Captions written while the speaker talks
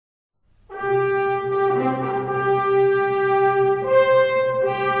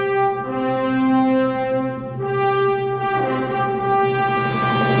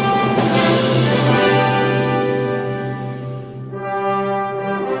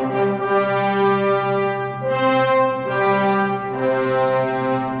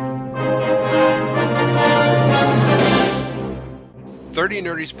30 and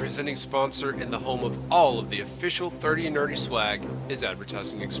Nerdy's presenting sponsor and the home of all of the official 30 and Nerdy swag is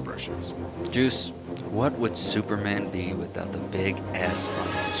Advertising Expressions. Juice, what would Superman be without the big S on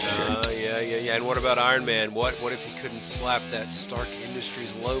his shirt? Yeah. And what about Iron Man? What if he couldn't slap that Stark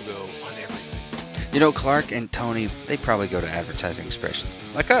Industries logo on everything? You know, Clark and Tony, they probably go to Advertising Expressions,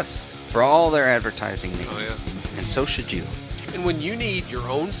 like us, for all their advertising needs. Oh, yeah. And so should you. And when you need your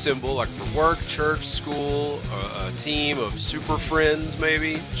own symbol, like for work, church, school, a team of super friends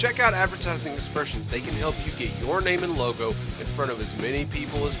maybe, check out Advertising Expressions. They can help you get your name and logo in front of as many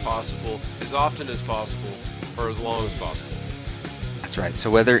people as possible, as often as possible, for as long as possible. That's right.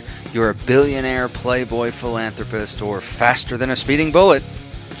 So whether you're a billionaire, playboy, philanthropist, or faster than a speeding bullet,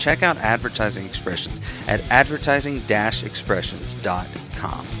 check out Advertising Expressions at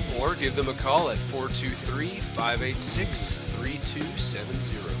advertising-expressions.com. Or give them a call at 423-586-3270.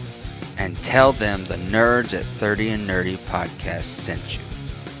 And tell them the nerds at 30 and Nerdy Podcast sent you.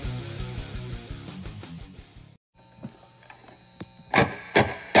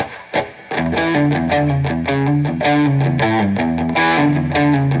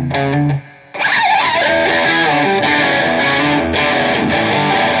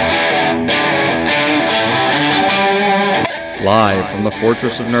 Live from the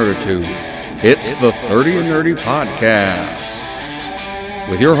Fortress of Nerditude, it's the 30 and Nerdy Podcast.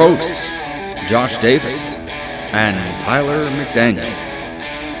 With your hosts, Josh Davis and Tyler McDaniel.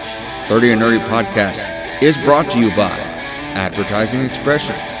 30 and Nerdy Podcast is brought to you by Advertising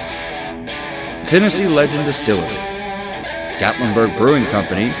Expressions, Tennessee Legend Distillery, Gatlinburg Brewing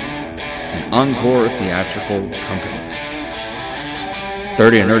Company, and Encore Theatrical Company.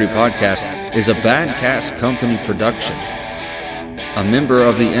 30 and Nerdy Podcast is a Badcast Company production, a member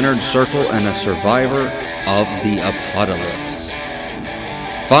of the Innerd Circle and a survivor of the apocalypse.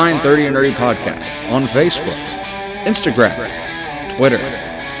 Find 30 and Nerdy Podcast on Facebook, Instagram, Twitter,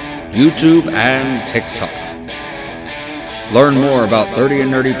 YouTube, and TikTok. Learn more about 30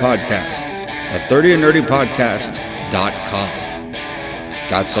 and Nerdy Podcast at 30andnerdypodcast.com.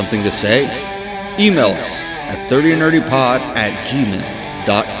 Got something to say? Email us at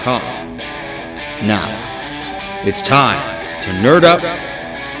 30andnerdypod@gmail.com. Now, it's time to nerd up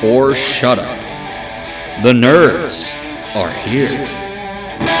or shut up. The nerds are here.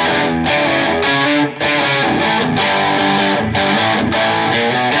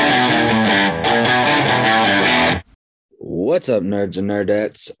 What's up, nerds and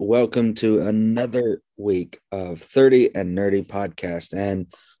nerdettes? Welcome to another week of 30 and Nerdy Podcast. And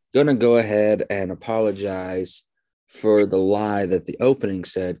gonna go ahead and apologize for the lie that the opening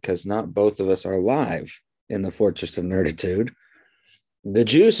said, because not both of us are live in the Fortress of Nerditude. The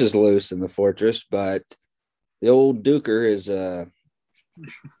juice is loose in the fortress, but the old Duker is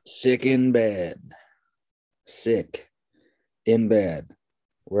sick in bed. Sick in bed,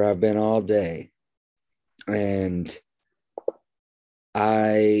 where I've been all day. And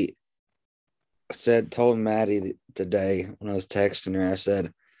I told Maddie today when I was texting her, I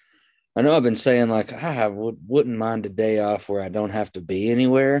said, I know I've been saying like I wouldn't mind a day off where I don't have to be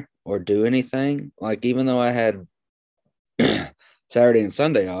anywhere or do anything. Like, even though I had Saturday and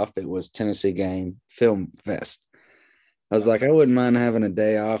Sunday off, it was Tennessee game film fest. I was like, I wouldn't mind having a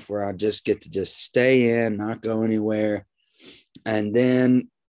day off where I just get to just stay in, not go anywhere. And then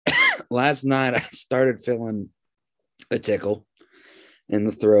last night I started feeling a tickle in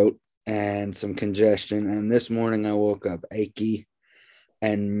the throat and some congestion. And this morning I woke up achy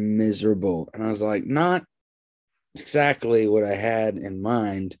and miserable. And I was like, not exactly what I had in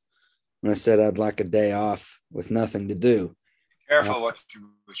mind when I said I'd like a day off with nothing to do. Careful what you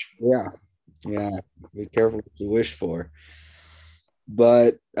wish for. Yeah. Be careful what you wish for.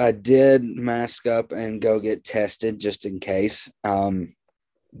 But I did mask up and go get tested just in case.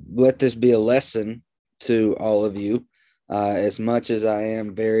 Let this be a lesson to all of you. As much as I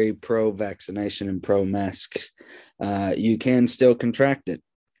am very pro-vaccination and pro-masks, you can still contract it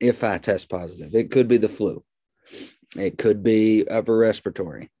if I test positive. It could be the flu. It could be upper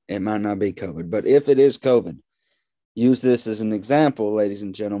respiratory. It might not be COVID. But if it is COVID, use this as an example, ladies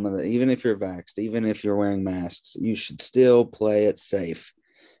and gentlemen, that even if you're vaxxed, even if you're wearing masks, you should still play it safe.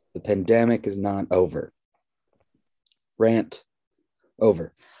 The pandemic is not over. Rant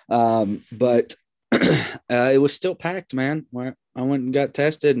over. But it was still packed, man. I went and got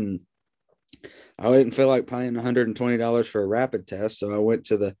tested, and I didn't feel like paying $120 for a rapid test, so I went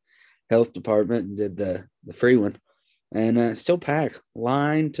to the health department and did the free one, and still packed.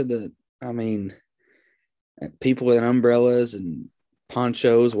 Line to the, people with umbrellas and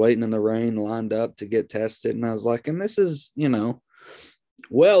ponchos waiting in the rain lined up to get tested, and I was like, and this is,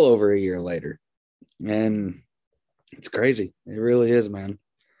 well over a year later, and It's crazy. It really is, man.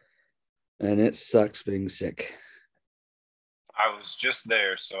 And it sucks being sick. I was just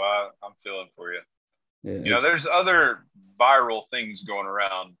there, so I'm feeling for you. Yeah, There's other viral things going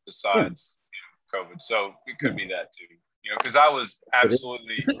around besides COVID, so it could be that too. Because I was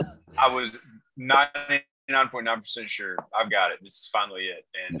 99.9% sure I've got it. This is finally it,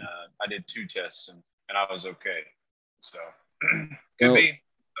 and I did 2 tests, and I was okay. So could be something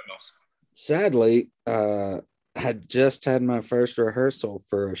else. Sadly, I just had my first rehearsal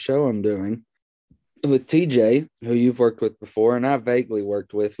for a show I'm doing with TJ, who you've worked with before, and I vaguely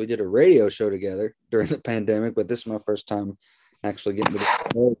worked with. We did a radio show together during the pandemic, but this is my first time actually getting to the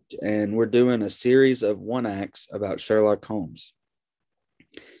stage. And we're doing a series of one acts about Sherlock Holmes.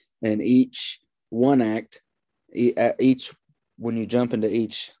 And each one act, when you jump into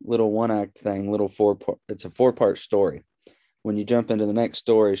each little one act thing, it's a 4-part story. When you jump into the next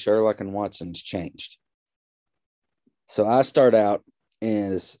story, Sherlock and Watson's changed. So I start out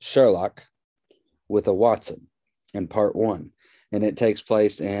as Sherlock with a Watson in part 1, and it takes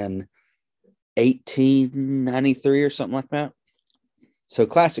place in 1893 or something like that. So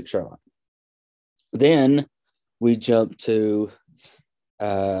classic Sherlock. Then we jump to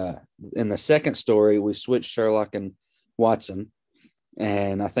in the second story, we switch Sherlock and Watson,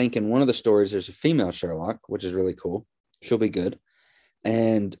 and I think in one of the stories there's a female Sherlock, which is really cool. She'll be good.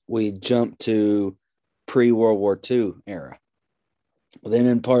 And we jump to pre-World War II era. Then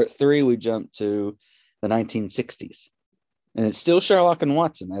in part 3, we jump to the 1960s. And it's still Sherlock and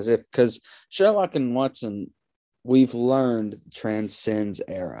Watson, because Sherlock and Watson, we've learned, transcends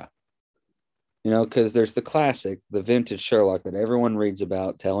era. Because there's the classic, the vintage Sherlock that everyone reads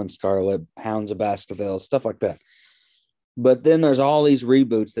about, Telling Scarlet, Hounds of Baskerville, stuff like that. But then there's all these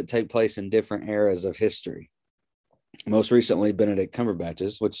reboots that take place in different eras of history. Most recently, Benedict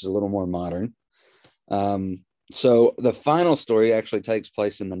Cumberbatch's, which is a little more modern. So the final story actually takes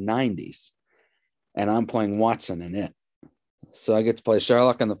place in the 90s, and I'm playing Watson in it. So I get to play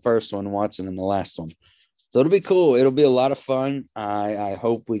Sherlock in the first one, Watson in the last one. So it'll be cool. It'll be a lot of fun. I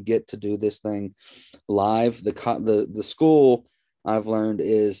hope we get to do this thing live. The school, I've learned,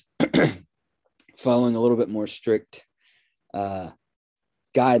 is following a little bit more strict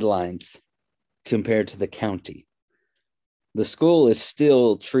guidelines compared to the county. The school is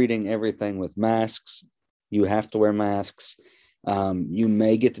still treating everything with masks. You have to wear masks. You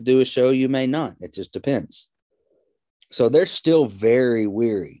may get to do a show, you may not. It just depends. So they're still very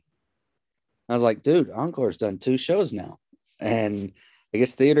weary. I was like, dude, Encore's done 2 shows now. And I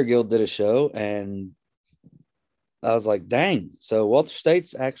guess Theater Guild did a show, and I was like, dang. So Walter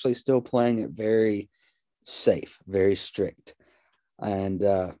State's actually still playing it very safe, very strict. And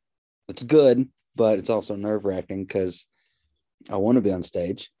it's good, but it's also nerve-wracking because I want to be on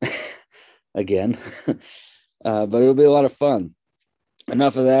stage again. But it'll be a lot of fun.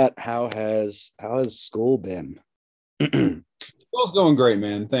 Enough of that. How has school been? School's going great,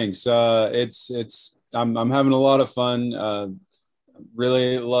 man. Thanks. I'm having a lot of fun.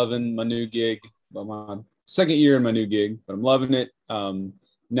 Really loving my new gig. Well, my second year in my new gig, but I'm loving it.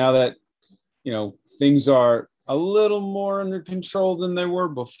 Now that things are a little more under control than they were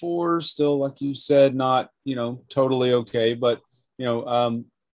before. Still, like you said, not totally okay, but I'm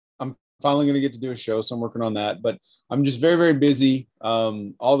finally going to get to do a show, so I'm working on that. But I'm just very, very busy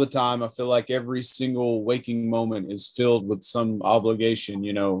all the time. I feel like every single waking moment is filled with some obligation,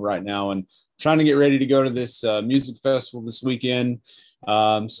 right now. And trying to get ready to go to this music festival this weekend.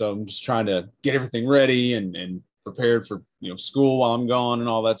 So I'm just trying to get everything ready and prepared for, school while I'm gone and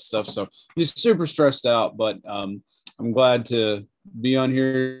all that stuff. So I'm just super stressed out, but I'm glad to be on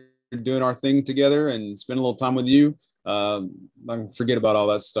here doing our thing together and spend a little time with you. I can forget about all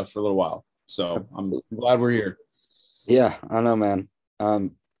that stuff for a little while. So I'm glad we're here. Yeah, I know, man.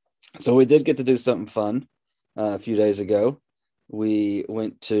 So we did get to do something fun a few days ago. We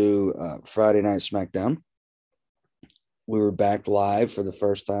went to Friday Night SmackDown. We were back live for the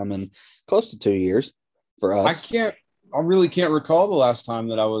first time in close to 2 years for us. I really can't recall the last time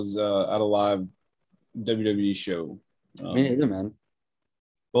that I was at a live WWE show. Me neither, man.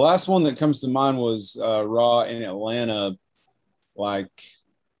 The last one that comes to mind was Raw in Atlanta, like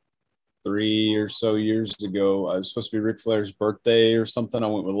 3 or so years ago. It was supposed to be Ric Flair's birthday or something. I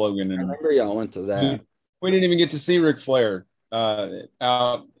went with Logan. And I remember y'all went to that. We didn't even get to see Ric Flair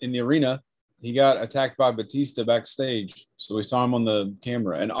out in the arena. He got attacked by Batista backstage. So we saw him on the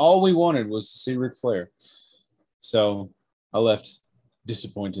camera. And all we wanted was to see Ric Flair. So I left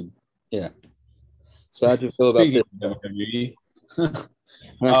disappointed. Yeah. So how'd you feel about this? WWE.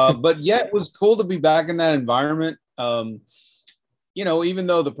 But yeah, it was cool to be back in that environment. Even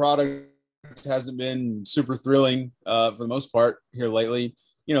though the product hasn't been super thrilling for the most part here lately.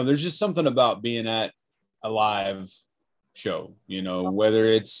 There's just something about being at a live show, whether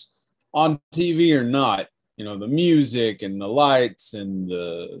it's on TV or not, the music and the lights and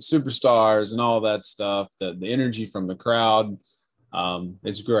the superstars and all that stuff, the energy from the crowd.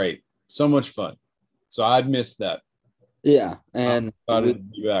 It's great. So much fun. So I'd miss that. Yeah. And to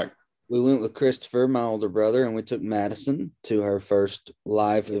be back. We went with Christopher, my older brother, and we took Madison to her first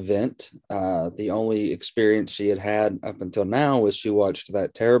live event. The only experience she had up until now was she watched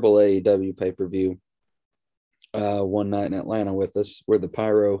that terrible AEW pay-per-view one night in Atlanta with us where the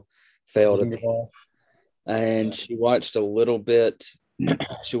pyro failed. And she watched a little bit.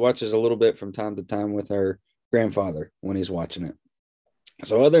 She watches a little bit from time to time with her grandfather when he's watching it.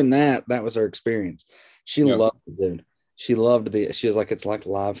 So other than that, that was her experience. She loved it, dude. She loved she was like, it's like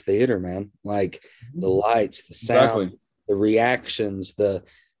live theater, man. Like the lights, the sound, the reactions,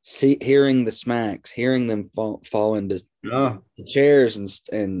 hearing the smacks, hearing them fall into the chairs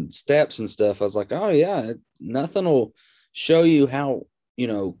and steps and stuff. I was like, oh yeah, nothing will show you how,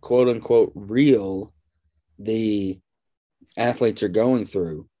 quote unquote real the athletes are going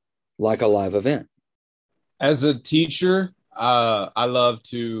through like a live event. As a teacher, I love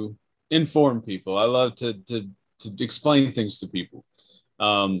to inform people. I love to explain things to people,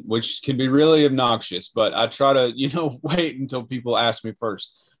 which can be really obnoxious, but I try to, wait until people ask me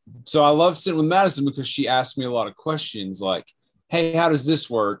first. So I love sitting with Madison because she asked me a lot of questions like, hey, how does this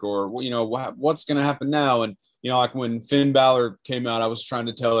work? Or, what's going to happen now? And, like when Finn Balor came out, I was trying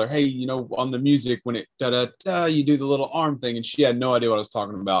to tell her, hey, on the music, when it da-da-da, you do the little arm thing. And she had no idea what I was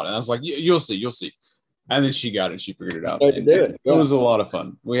talking about. And I was like, you'll see. And then she got it. She figured it out. It was a lot of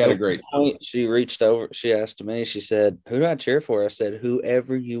fun. We had a great time. She reached over. She asked me, she said, who do I cheer for? I said,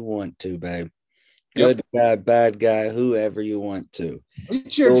 whoever you want to, babe. Good guy, bad guy, whoever you want to. We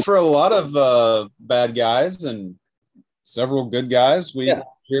cheered for a lot of bad guys and several good guys. We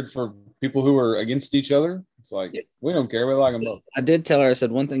cheered for people who were against each other. It's like, we don't care. We like them both. I did tell her, I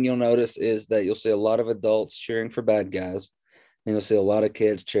said, one thing you'll notice is that you'll see a lot of adults cheering for bad guys, and you'll see a lot of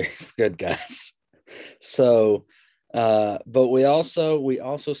kids cheering for good guys. So, but we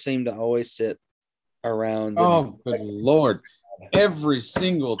also seem to always sit around. Oh, good Lord. Every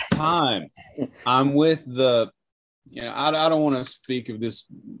single time I'm with I don't want to speak of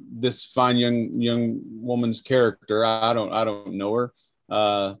this fine young woman's character. I don't know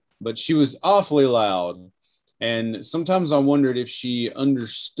her. But she was awfully loud. And sometimes I wondered if she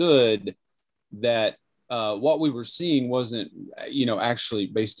understood that what we were seeing wasn't, actually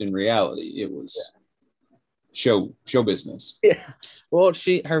based in reality. It was show business. Yeah. Well,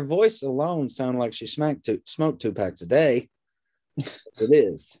 her voice alone sounded like she smoked 2 packs a day. It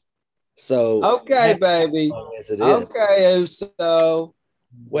is. So okay, baby. Yes, it is. Okay, Uso.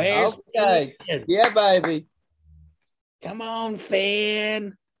 Where's okay? Yeah, baby. Come on,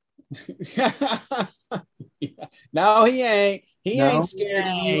 Finn. No, he ain't. He ain't scared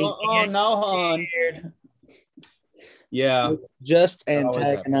of you. Oh, no, hon. Yeah. Just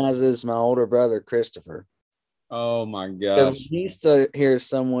antagonizes my older brother, Christopher. Oh, my Because gosh. when he used to hear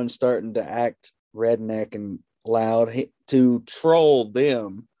someone starting to act redneck and loud to troll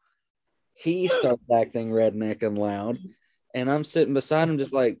them, he starts acting redneck and loud. And I'm sitting beside him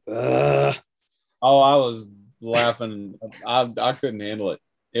just like, ugh. Oh, I was laughing. I couldn't handle it.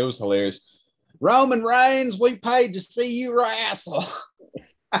 It was hilarious. Roman Reigns, we paid to see you wrestle.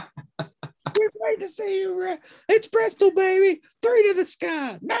 We paid to see you. It's Bristol, baby. 3 to the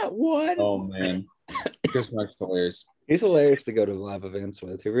sky, not 1. Oh, man. Chris Mark's hilarious. He's hilarious to go to live events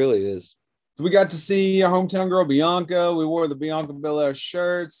with. He really is. We got to see our hometown girl, Bianca. We wore the Bianca Belair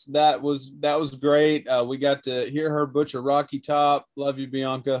shirts. That was great. We got to hear her butcher Rocky Top. Love you,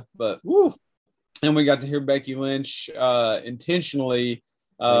 Bianca. But woo. And we got to hear Becky Lynch intentionally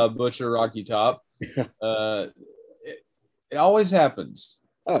butcher Rocky Top. It always happens.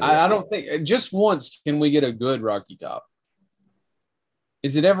 Oh, yeah. I don't think just once can we get a good Rocky Top.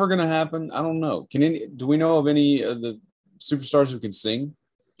 Is it ever going to happen? I don't know. Do we know of any of the superstars who can sing?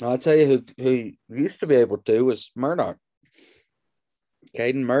 I'll tell you who used to be able to was Murdoch.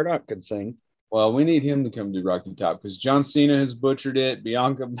 Caden Murdoch could sing. Well, we need him to come do Rocky Top because John Cena has butchered it.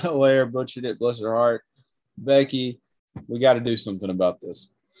 Bianca Belair butchered it. Bless her heart. Becky, we got to do something about this.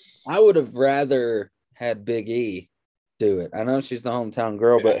 I would have rather had Big E do it. I know she's the hometown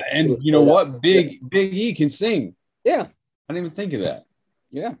girl, but and you know what? Big E can sing. Yeah, I didn't even think of that.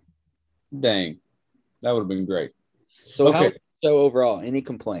 Yeah, dang, that would have been great. So okay. So overall, any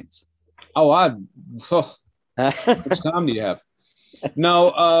complaints? Oh, how much time do you have?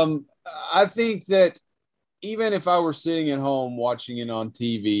 No, I think that even if I were sitting at home watching it on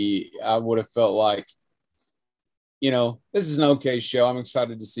TV, I would have felt like, this is an okay show. I'm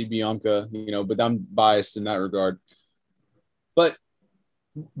excited to see Bianca, but I'm biased in that regard. But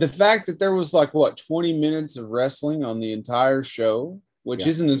the fact that there was 20 minutes of wrestling on the entire show, which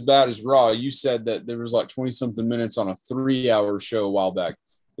isn't as bad as Raw. You said that there was 20 something minutes on a 3-hour show a while back.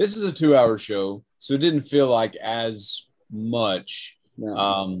 This is a 2-hour show, so it didn't feel like as much.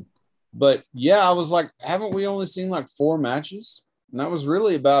 No. But yeah, I was like, haven't we only seen 4 matches? And that was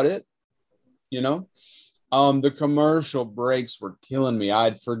really about it, The commercial breaks were killing me.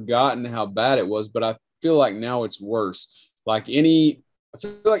 I'd forgotten how bad it was, but I feel like now it's worse. I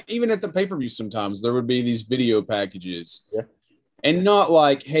feel like even at the pay-per-view sometimes there would be these video packages. Yeah. And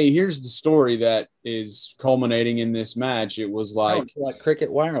not hey, here's the story that is culminating in this match. It was like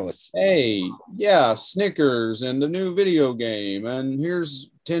Cricket Wireless. Hey, yeah, Snickers and the new video game. And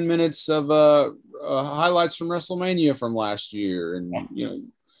here's 10 minutes of highlights from WrestleMania from last year and,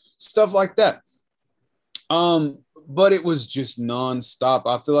 stuff like that. But it was just nonstop.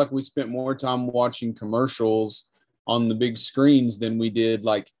 I feel like we spent more time watching commercials on the big screens than we did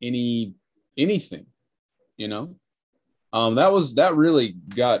anything, that really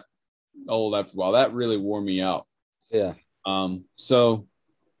got old after a while. That really wore me out. Yeah. So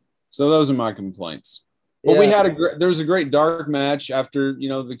those are my complaints. But we had there was a great dark match after,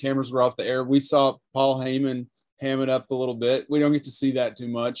 the cameras were off the air. We saw Paul Heyman ham it up a little bit. We don't get to see that too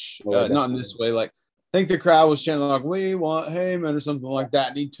much. Not in this way. I think the crowd was chanting we want Heyman or something like that.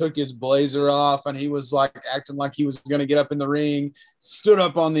 And he took his blazer off and he was acting like he was going to get up in the ring, stood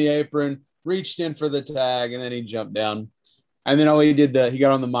up on the apron, reached in for the tag, and then he jumped down. And then he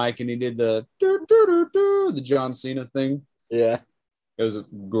got on the mic and he did the the John Cena thing. Yeah. It was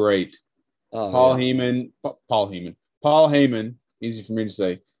great. Paul Heyman, easy for me to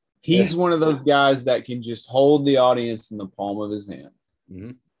say. He's one of those guys that can just hold the audience in the palm of his hand.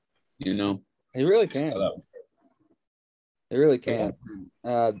 Mm-hmm. He really can. He really can.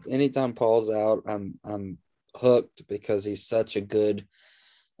 Anytime Paul's out, I'm hooked because he's such a good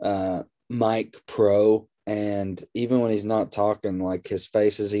mic pro. And even when he's not talking, his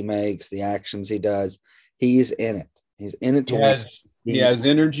faces he makes, the actions he does, he's in it. He's in it to win. He has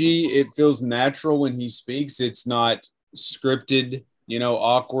energy. It feels natural when he speaks. It's not scripted,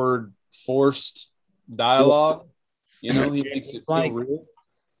 awkward, forced dialogue. He makes it feel real.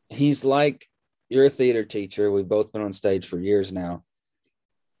 He's like, you're a theater teacher. We've both been on stage for years now.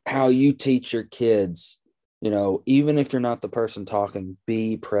 How you teach your kids, even if you're not the person talking,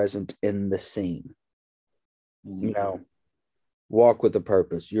 be present in the scene. Walk with a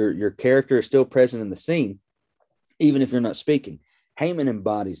purpose. Your character is still present in the scene, even if you're not speaking. Heyman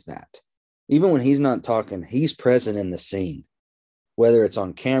embodies that. Even when he's not talking, he's present in the scene, whether it's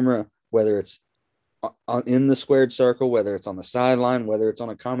on camera, whether it's in the squared circle, whether it's on the sideline, whether it's on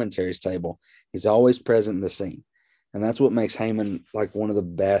a commentary's table. He's always present in the scene. And that's what makes Heyman one of the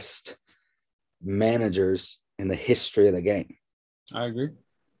best managers in the history of the game. I agree.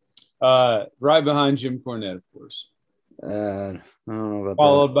 Right behind Jim Cornette, of course. I don't know about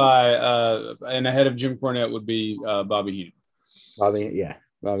Followed by, and ahead of Jim Cornette would be Bobby Heenan.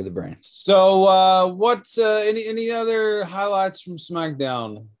 Bobby the Brain. So, what's any other highlights from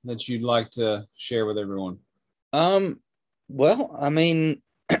SmackDown that you'd like to share with everyone? Well, I mean,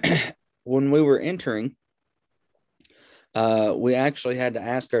 when we were entering, we actually had to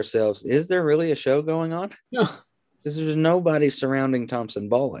ask ourselves, is there really a show going on? No. Because there's nobody surrounding Thompson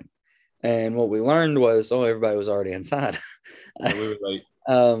Bowling. And what we learned was, everybody was already inside. We were late.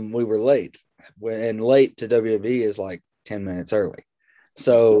 We were late. And late to WWE is 10 minutes early.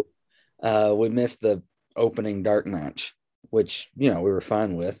 So we missed the opening dark match, which, we were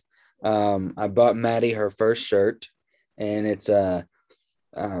fine with. I bought Maddie her first shirt, and it's they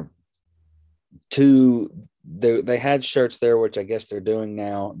had shirts there, which I guess they're doing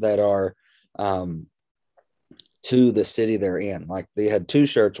now, that are to the city they're in. They had 2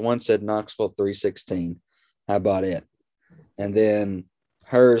 shirts. One said Knoxville 316. I bought it. And then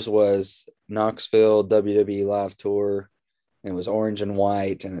hers was Knoxville WWE Live Tour. And it was orange and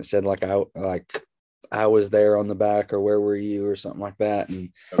white, and it said I was there on the back, or where were you, or something like that. And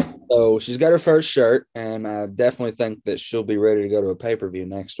so she's got her first shirt, and I definitely think that she'll be ready to go to a pay-per-view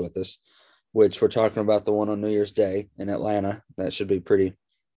next with us, which we're talking about the one on New Year's Day in Atlanta. That should be pretty.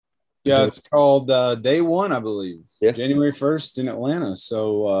 Yeah, it's called Day One, I believe. Yeah. January 1st in Atlanta.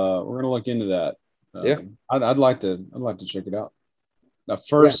 So we're gonna look into that. I'd like to check it out. The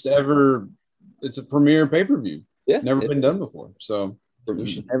first ever. It's a premiere pay-per-view. Yeah, never been done before. So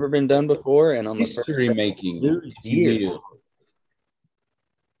never been done before, and on the history making year.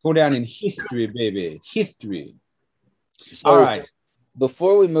 Go down in history, baby. History. So All right.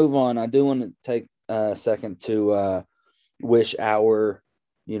 before we move on, I do want to take a second to wish our,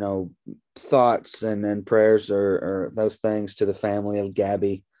 thoughts and prayers or those things to the family of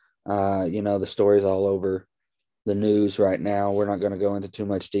Gabby. The story's all over the news right now. We're not going to go into too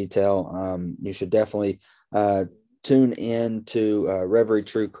much detail. You should definitely tune in to Reverie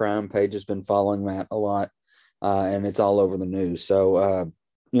True Crime page. Has been following that a lot, and it's all over the news. So,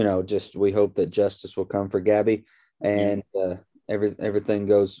 we hope that justice will come for Gabby, and everything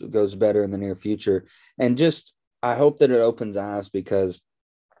goes better in the near future. And just I hope that it opens eyes, because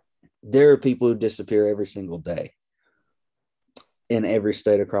there are people who disappear every single day in every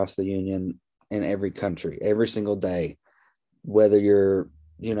state across the union, in every country, every single day, whether you're,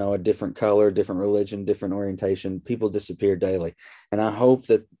 a different color, different religion, different orientation, people disappear daily. And I hope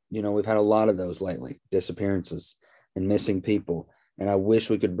that, we've had a lot of those lately, disappearances and missing people. And I wish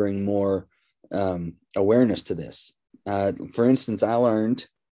we could bring more awareness to this. For instance, I learned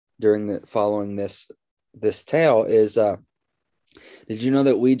following this tale is, did you know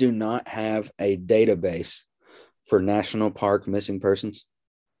that we do not have a database for national park missing persons?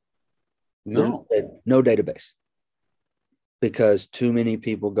 No. No database, because too many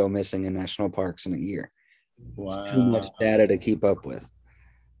people go missing in national parks in a year. Wow. It's too much data to keep up with.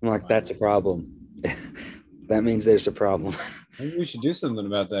 I'm like, that's a problem. That means there's a problem. Maybe we should do something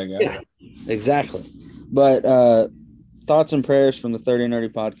about that, guy. Yeah, exactly. But thoughts and prayers from the 30 and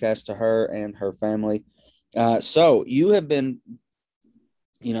Nerdy podcast to her and her family. So you have been,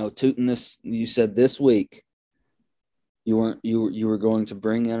 tooting this. You said this week you were going to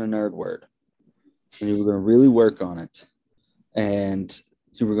bring in a nerd word, and you were going to really work on it, and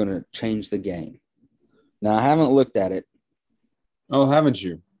you were going to change the game. Now, I haven't looked at it. Oh, haven't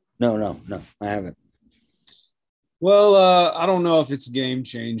you? No, I haven't. Well, I don't know if it's game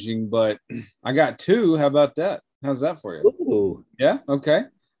changing, but I got two. How about that? How's that for you? Ooh. Yeah. Okay.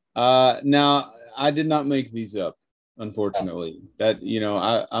 Now I did not make these up, unfortunately. That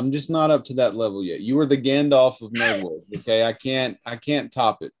I'm just not up to that level yet. You were the Gandalf of Nerdwood. Okay, I can't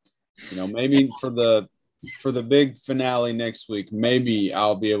top it. Maybe for the big finale next week, maybe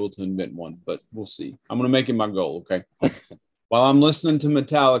I'll be able to invent one, but we'll see. I'm gonna make it my goal. Okay. While I'm listening to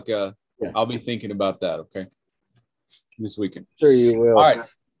Metallica, I'll be thinking about that. Okay. This weekend. Sure you will. All right.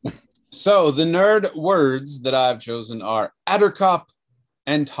 So the nerd words that I've chosen are Attercop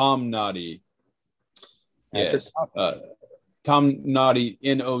and Tom Noddy. Yes. Tom Noddy,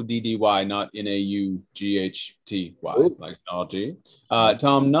 Noddy, not Naughty, like naughty.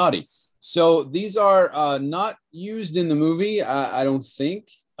 Tom Noddy. So these are not used in the movie. I don't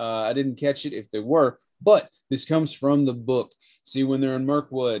think. I didn't catch it if they were, but this comes from the book. See, when they're in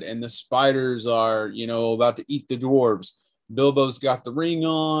Mirkwood and the spiders are, about to eat the dwarves, Bilbo's got the ring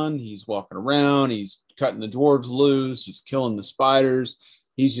on. He's walking around. He's cutting the dwarves loose. He's killing the spiders.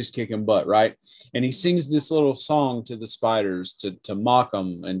 He's just kicking butt, right? And he sings this little song to the spiders to mock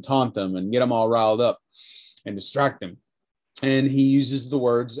them and taunt them and get them all riled up and distract them. And he uses the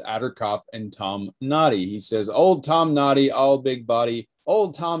words Attercop and Tom Noddy. He says, "Old Tom Noddy, all big body.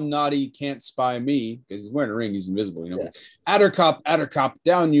 Old Tom Noddy can't spy me," because he's wearing a ring. He's invisible, Yeah. Attercop, Attercop,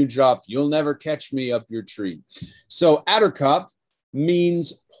 down you drop. You'll never catch me up your tree. So Attercop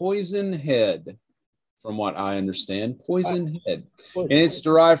means poison head, from what I understand. Poison head. And it's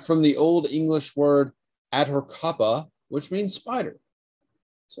derived from the Old English word Attercoppa, which means spider.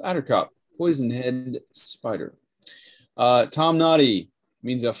 So Attercop, poison head spider. Tom Noddy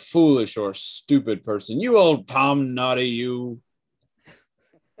means a foolish or stupid person. You old Tom Noddy, you.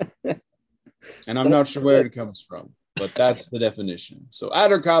 And I'm not sure where it comes from, but that's the definition. So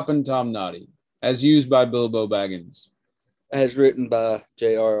Attercop and Tom Noddy, as used by Bilbo Baggins. As written by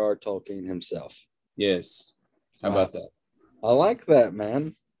J.R.R. Tolkien himself. Yes. How about that? I like that,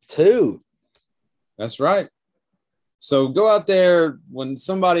 man. 2. That's right. So go out there when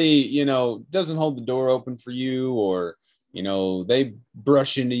somebody, doesn't hold the door open for you, or, they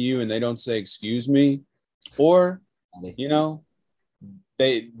brush into you and they don't say, "Excuse me," or,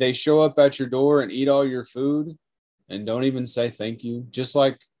 they show up at your door and eat all your food and don't even say thank you, just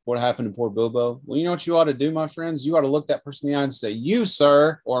like what happened to poor Bilbo. Well, you know what you ought to do, my friends? You ought to look that person in the eye and say, "You,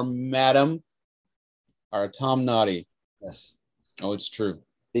 sir, or madam, are a Tom Noddy." Yes. Oh, it's true.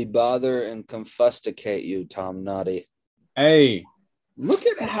 Be bother and confusticate you, Tom Noddy. Hey, look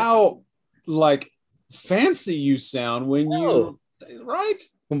at how, fancy you sound when you, right?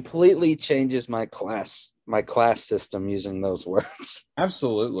 Completely changes my class system using those words.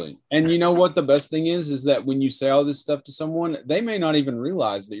 Absolutely. And you know what the best thing is that when you say all this stuff to someone, they may not even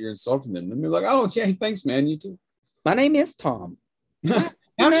realize that you're insulting them. They'll be like, "Oh, yeah, thanks, man. You too." My name is Tom. Hey,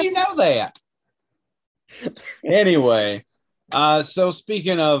 How do you know that? Anyway, so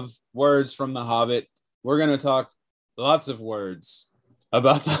speaking of words from The Hobbit, we're going to talk lots of words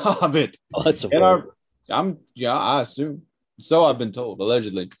about The Hobbit. Lots of words. I assume. So I've been told,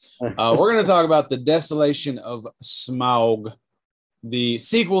 allegedly. We're going to talk about The Desolation of Smaug, the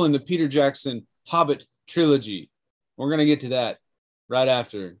sequel in the Peter Jackson Hobbit trilogy. We're going to get to that right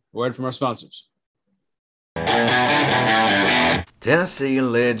after a word from our sponsors. Tennessee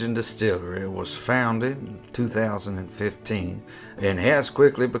Legend Distillery was founded in 2015 and has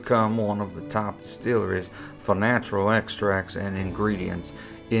quickly become one of the top distilleries for natural extracts and ingredients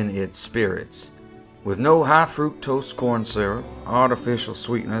in its spirits. With no high fructose corn syrup, artificial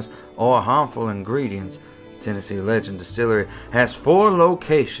sweeteners, or harmful ingredients, Tennessee Legend Distillery has 4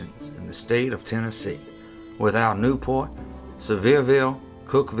 locations in the state of Tennessee, with our Newport, Sevierville,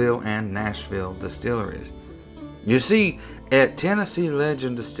 Cookeville, and Nashville distilleries. You see, at Tennessee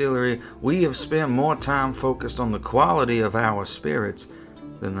Legend Distillery, we have spent more time focused on the quality of our spirits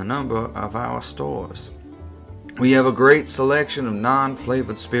than the number of our stores. We have a great selection of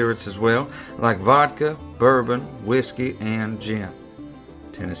non-flavored spirits as well, like vodka, bourbon, whiskey, and gin.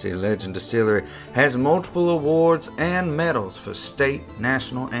 Tennessee Legend Distillery has multiple awards and medals for state,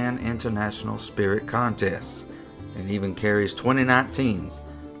 national, and international spirit contests, and even carries 2019's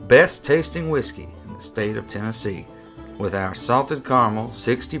Best Tasting Whiskey in the state of Tennessee with our Salted Caramel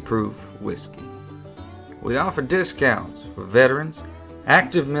 60 Proof Whiskey. We offer discounts for veterans,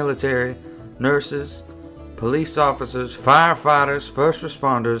 active military, nurses, police officers, firefighters, first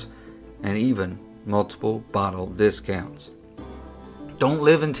responders, and even multiple bottle discounts. Don't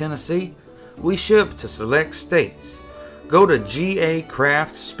live in Tennessee? We ship to select states. Go to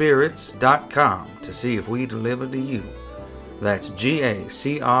gacraftspirits.com to see if we deliver to you. That's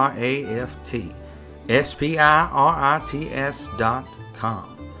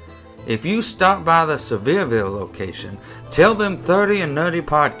gacraftspirits.com. If you stop by the Sevierville location, tell them 30 and Nerdy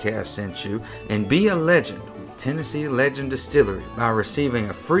Podcast sent you and be a legend with Tennessee Legend Distillery by receiving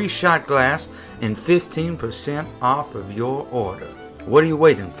a free shot glass and 15% off of your order. What are you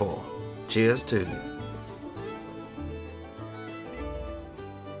waiting for? Cheers to you.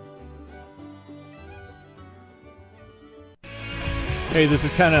 Hey, this is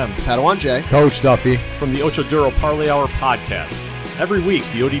Ken M. Padawan J. Coach Duffy from the Ocho Duro Parlay Hour podcast. Every week,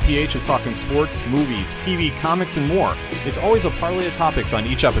 the ODPH is talking sports, movies, TV, comics, and more. It's always a parlay of topics on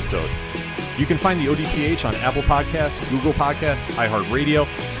each episode. You can find the ODPH on Apple Podcasts, Google Podcasts, iHeartRadio,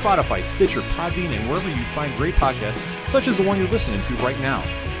 Spotify, Stitcher, Podbean, and wherever you find great podcasts, such as the one you're listening to right now.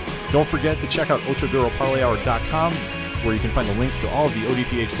 Don't forget to check out OchoDuroParlayHour.com, where you can find the links to all of the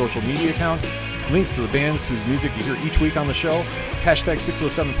ODPH social media accounts, links to the bands whose music you hear each week on the show, hashtag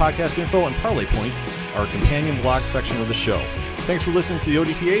 607 podcast info, and parlay points, our companion blog section of the show. Thanks for listening to the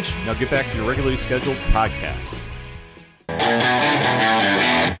ODPH. Now get back to your regularly scheduled podcast.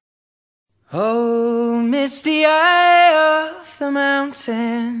 Oh, misty eye of the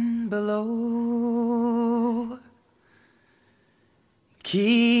mountain below,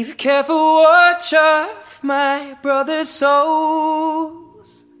 keep careful watch of my brother's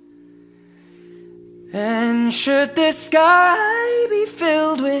souls. And should the sky be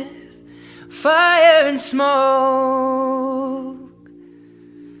filled with fire and smoke,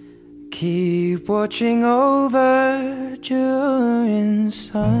 keep watching over during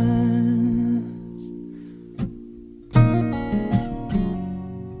suns.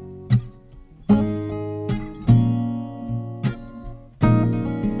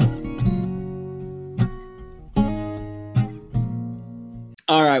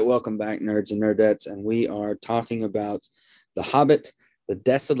 All right, welcome back, nerds and nerdettes, and we are talking about The Hobbit, The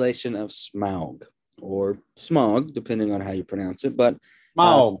Desolation of Smaug, or Smog, depending on how you pronounce it. But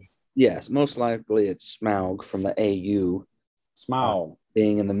Smaug. Yes, most likely it's Smaug from the AU. Smaug.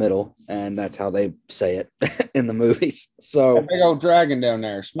 Being in the middle, and that's how they say it in the movies. So, that big old dragon down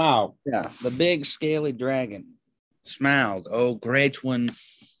there, Smaug. Yeah, the big scaly dragon, Smaug. Oh, great one.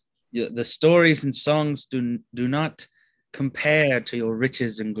 The stories and songs do not compare to your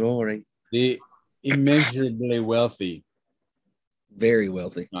riches and glory. The immeasurably wealthy. Very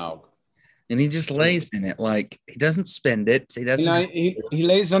wealthy. Smaug. And he just lays in it like he doesn't spend it. He doesn't. He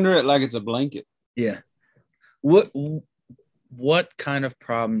lays under it like it's a blanket. Yeah. What kind of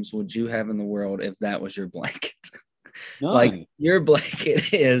problems would you have in the world if that was your blanket? None. Like your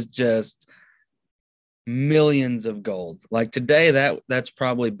blanket is just millions of gold. Like today, that's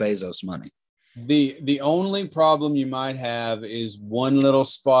probably Bezos money. The only problem you might have is one little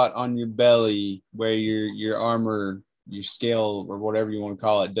spot on your belly where your armor, your scale, or whatever you want to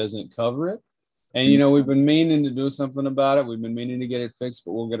call it, doesn't cover it. And, you know, we've been meaning to do something about it. We've been meaning to get it fixed,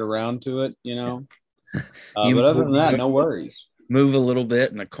 but we'll get around to it, you know. But other than that, no worries. Move a little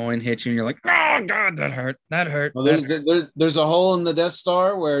bit and a coin hits you and you're like, oh, God, that hurt. That hurt. Well, there's a hole in the Death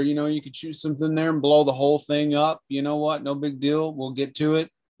Star where, you know, you could shoot something there and blow the whole thing up. You know what? No big deal. We'll get to it.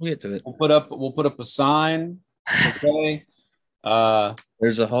 We'll get to it. We'll put up a sign. Okay.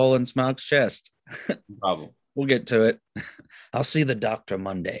 There's a hole in Smaug's chest. Problem. We'll get to it. I'll see the doctor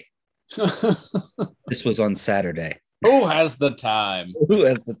Monday. This was on Saturday. Who has the time? Who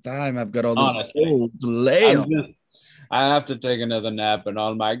has the time? I've got all this Honestly, gold to lay on. I have to take another nap and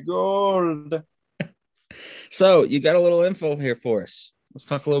all my gold. So you got a little info here for us. Let's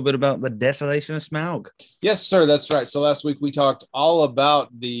talk a little bit about the Desolation of Smaug. Yes, sir. That's right. So last week we talked all about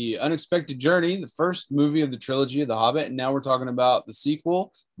the Unexpected Journey, the first movie of the trilogy of The Hobbit. And now we're talking about the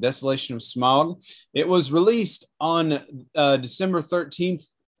sequel, Desolation of Smaug. It was released on December 13th,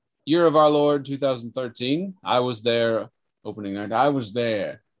 year of our Lord, 2013. I was there opening night. I was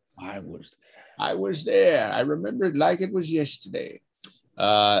there. I remembered like it was yesterday.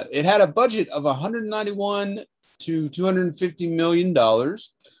 It had a budget of $191 to $250 million.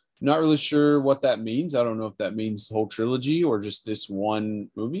 Not really sure what that means. I don't know if that means the whole trilogy or just this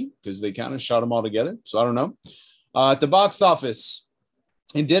one movie, because they kind of shot them all together. So I don't know. At the box office,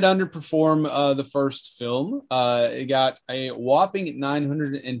 it did underperform the first film. It got a whopping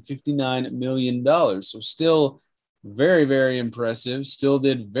 $959 million. So still very, very impressive. Still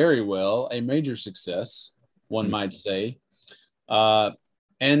did very well. A major success, one might say. Yeah,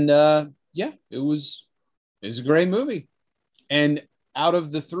 it was a great movie. And out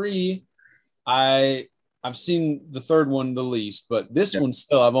of the three, I've seen the third one the least, but this one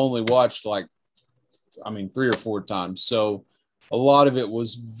still I've only watched 3 or 4 times. So a lot of it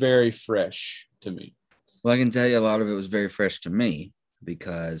was very fresh to me. Well, I can tell you a lot of it was very fresh to me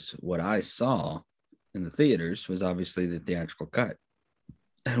because what I saw in the theaters was obviously the theatrical cut.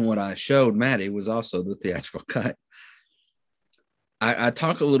 And what I showed Maddie was also the theatrical cut. I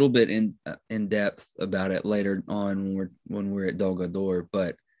talk a little bit in depth about it later on when we're at Dol Guldur,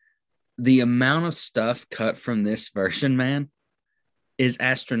 but the amount of stuff cut from this version, man, is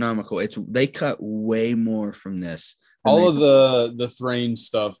astronomical. They cut way more from this. All of the Thrain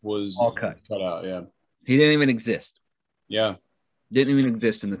stuff was all cut out. Yeah, he didn't even exist. Yeah, didn't even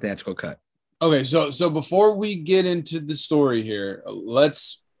exist in the theatrical cut. Okay, so before we get into the story here,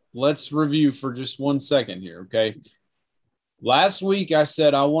 let's review for just 1 second here. Okay. Last week, I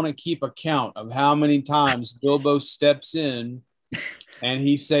said I want to keep a count of how many times Bilbo steps in and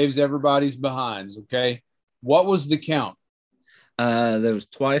he saves everybody's behinds, okay? What was the count? There was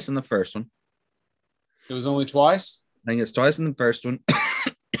twice in the first one. It was only twice? I think it's twice in the first one.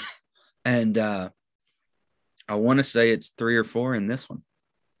 And I want to say it's 3 or 4 in this one.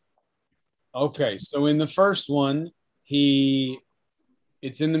 Okay, so in the first one,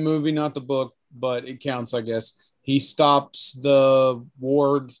 it's in the movie, not the book, but it counts, I guess. He stops the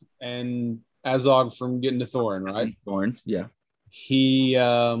warg and Azog from getting to Thorin, right? Thorin, yeah. He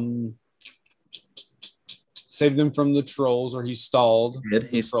saved them from the trolls, or he stalled.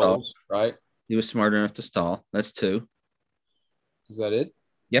 He stalled, right? He was smart enough to stall. That's 2. Is that it?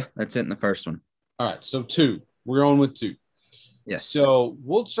 Yeah, that's it in the first one. All right, so 2. We're on with 2. Yes. So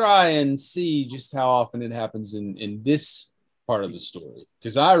we'll try and see just how often it happens in this part of the story,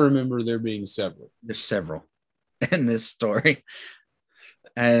 because I remember there being several. There's several in this story,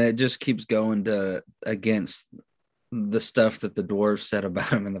 and it just keeps going against the stuff that the dwarves said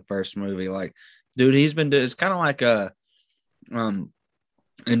about him in the first movie. Like, dude, he's been doing. It's kind of like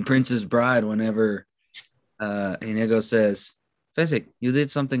in Princess Bride, whenever Inigo says, "Fezzik, you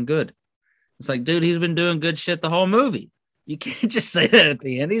did something good." It's like, dude, he's been doing good shit the whole movie. You can't just say that at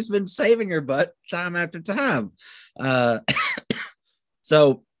the end. He's been saving her butt time after time.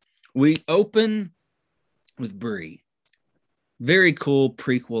 So we open with Bree. Very cool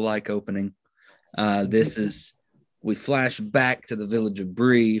prequel-like opening. We flash back to the village of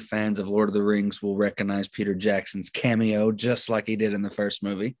Bree. Fans of Lord of the Rings will recognize Peter Jackson's cameo, just like he did in the first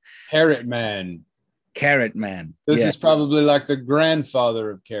movie. Carrot Man. This is probably like the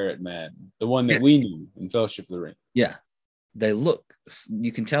grandfather of Carrot Man, the one that we knew in Fellowship of the Ring. Yeah.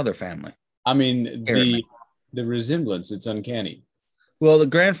 You can tell they're family. I mean, the resemblance, it's uncanny. Well, the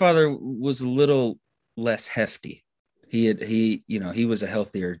grandfather was a little less hefty. He was a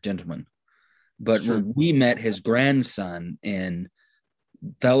healthier gentleman. But when we met his grandson in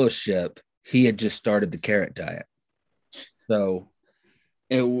Fellowship, he had just started the carrot diet. So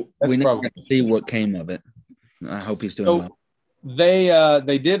we never got to see what came of it. I hope he's doing well.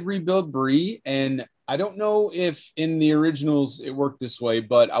 They did rebuild Bree, and I don't know if in the originals it worked this way,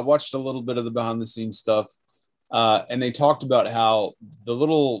 but I watched a little bit of the behind the scenes stuff, and they talked about how the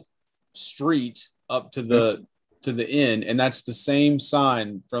little street up to the inn, and that's the same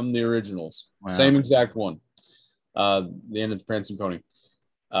sign from the originals, same exact one, the Inn of the Prancing Pony.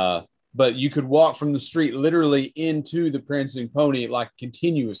 But you could walk from the street literally into the Prancing Pony like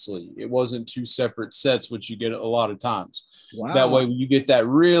continuously. It wasn't two separate sets, which you get a lot of times. Wow. That way, you get that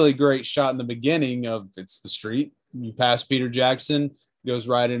really great shot in the beginning of it's the street. You pass Peter Jackson, goes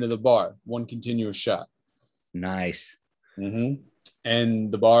right into the bar. One continuous shot. Nice. Mm-hmm.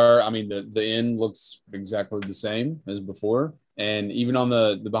 And the bar, I mean, the inn looks exactly the same as before. And even on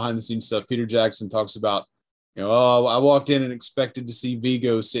the behind the scenes stuff, Peter Jackson talks about, oh, I walked in and expected to see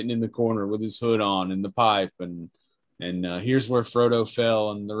Vigo sitting in the corner with his hood on and the pipe, and here's where Frodo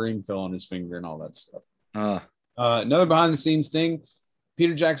fell and the ring fell on his finger and all that stuff. Another behind the scenes thing,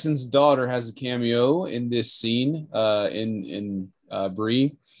 Peter Jackson's daughter has a cameo in this scene in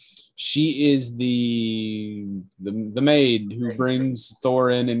Bree. She is the maid who brings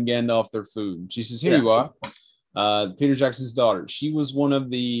Thorin and Gandalf their food. She says, "Here you are." Peter Jackson's daughter. She was one of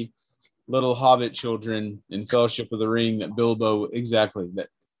the little hobbit children in Fellowship of the Ring that Bilbo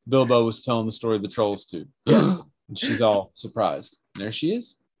was telling the story of the trolls to. Yeah. And she's all surprised. There she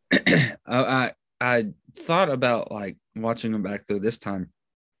is. I thought about like watching him back through this time.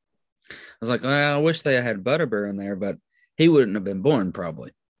 I was like, well, I wish they had Butterbur in there, but he wouldn't have been born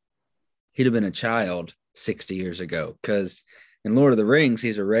probably. He'd have been a child 60 years ago, because in Lord of the Rings,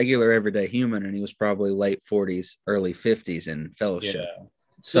 he's a regular everyday human, and he was probably late 40s, early 50s in Fellowship. Yeah.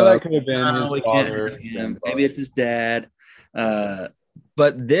 So that could have been his father. Maybe it's his dad.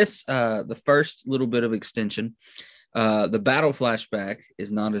 But this, the first little bit of extension, the battle flashback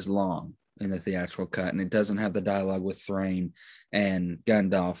is not as long in the theatrical cut, and it doesn't have the dialogue with Thrain and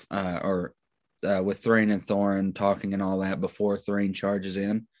Gandalf, or with Thrain and Thorin talking and all that before Thrain charges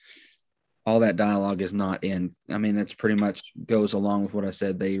in. All that dialogue is not in. I mean, that's pretty much goes along with what I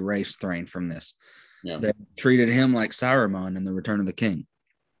said. They erased Thrain from this. Yeah. They treated him like Saruman in The Return of the King.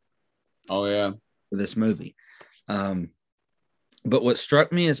 Oh, yeah. For this movie. But what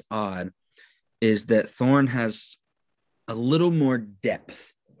struck me as odd is that Thorin has a little more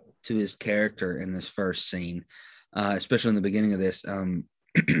depth to his character in this first scene, especially in the beginning of this. And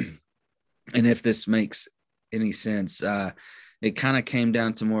if this makes any sense, it kind of came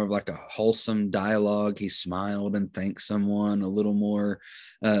down to more of like a wholesome dialogue. He smiled and thanked someone, a little more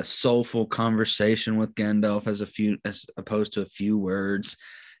soulful conversation with Gandalf as opposed to a few words.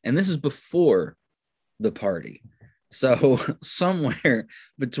 And this is before the party. So somewhere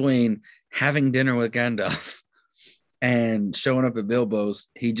between having dinner with Gandalf and showing up at Bilbo's,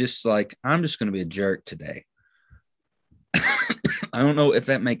 he just like, I'm just going to be a jerk today. I don't know if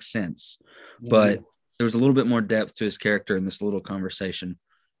that makes sense, but there was a little bit more depth to his character in this little conversation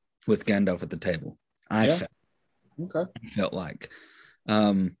with Gandalf at the table. I felt like.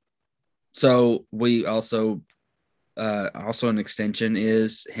 So we also an extension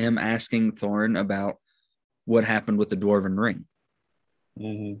is him asking Thorin about what happened with the Dwarven Ring.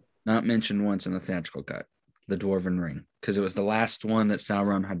 Mm-hmm. Not mentioned once in the theatrical cut, the Dwarven Ring, because it was the last one that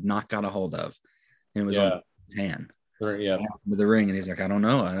Sauron had not got a hold of, and it was on his hand. Yeah, with the ring, and he's like, I don't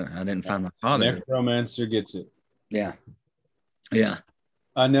know, I didn't find my father. Necromancer gets it. Yeah.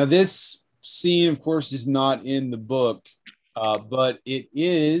 Now this scene, of course, is not in the book, but it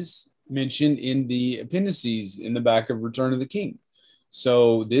is mentioned in the appendices in the back of Return of the King.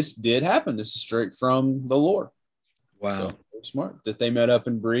 So this did happen. This is straight from the lore. Wow. So very smart that they met up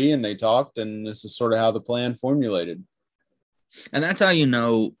in Bree and they talked, and this is sort of how the plan formulated. And that's how you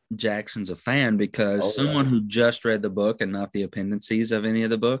know Jackson's a fan, because someone who just read the book and not the appendices of any of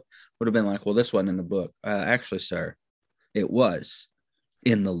the book would have been like, well, this wasn't in the book. Actually, sir, it was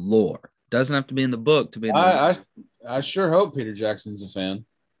in the lore. Doesn't have to be in the book to be in the I sure hope Peter Jackson's a fan.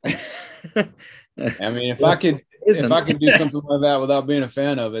 I mean, if I could do something like that without being a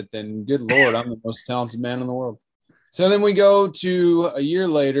fan of it, then good Lord, I'm the most talented man in the world. So then we go to a year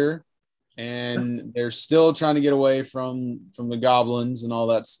later, and they're still trying to get away from the goblins and all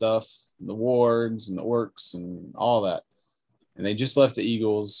that stuff, the wargs and the orcs and all that. And they just left the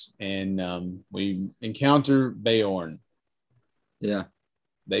Eagles, and we encounter Beorn. Yeah.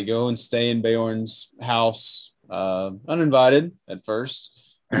 They go and stay in Beorn's house, uninvited at first.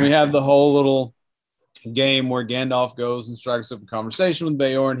 And we have the whole little game where Gandalf goes and strikes up a conversation with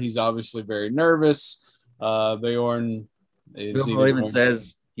Beorn. He's obviously very nervous. Beorn is even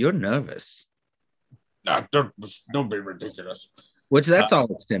says, "You're nervous." No, don't be ridiculous. Which that's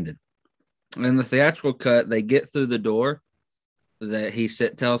all extended. In the theatrical cut, they get through the door,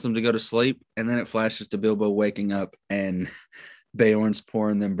 that tells them to go to sleep, and then it flashes to Bilbo waking up and Beorn's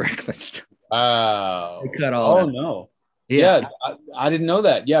pouring them breakfast. Wow. They cut all that. No. Yeah. I didn't know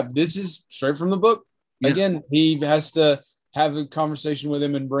that. Yeah, this is straight from the book. Yeah. Again, he has to have a conversation with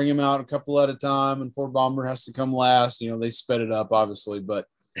him and bring him out a couple at a time, and poor Bomber has to come last. You know, they sped it up, obviously, but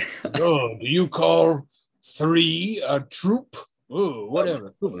do you call 3 a troop? Oh,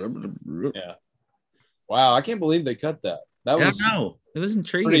 whatever. Yeah. Wow, I can't believe they cut that. That was it was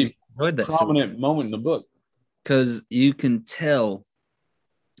intriguing. Pretty enjoyed that prominent moment in the book. Because you can tell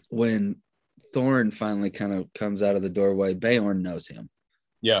when Thorin finally kind of comes out of the doorway, Beorn knows him.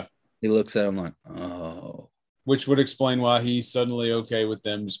 Yeah. He looks at him like, oh. Which would explain why he's suddenly okay with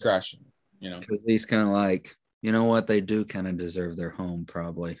them just crashing, you know. Because he's kind of like, you know what? They do kind of deserve their home,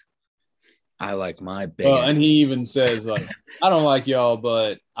 probably. I like my big. Well, and he even says, like, I don't like y'all,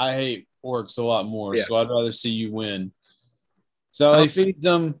 but I hate orcs a lot more, so I'd rather see you win. So he feeds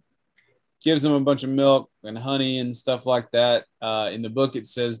them, gives them a bunch of milk and honey and stuff like that. In the book, it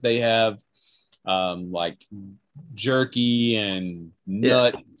says they have like jerky and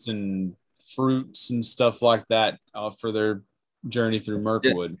nuts and fruits and stuff like that for their journey through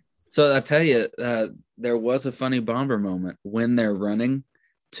Mirkwood. So I tell you, there was a funny Bomber moment when they're running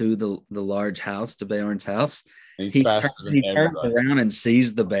to the large house, to Beorn's house. He turns around and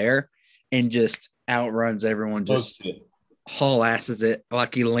sees the bear and just outruns everyone, just haul asses it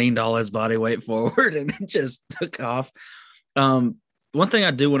like he leaned all his body weight forward and it just took off. One thing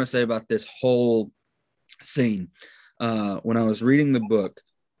I do want to say about this whole scene, when I was reading the book,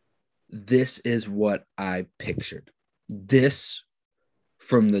 this is what I pictured. This,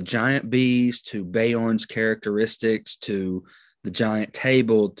 from the giant bees to Beorn's characteristics to the giant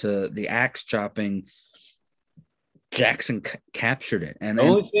table to the axe chopping, Jackson captured it. And the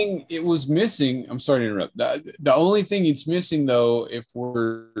only thing it was missing, I'm sorry to interrupt. The only thing it's missing, though, if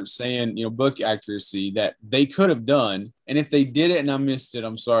we're saying, you know, book accuracy, that they could have done, and if they did it and I missed it,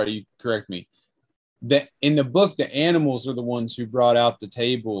 I'm sorry, you correct me. That in the book, the animals are the ones who brought out the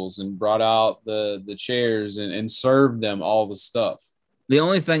tables and brought out the chairs and served them all the stuff. The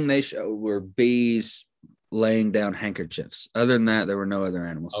only thing they showed were bees laying down handkerchiefs. Other than that, there were no other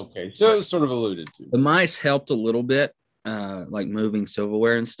animals. Okay, so it was sort of alluded to. The mice helped a little bit, like moving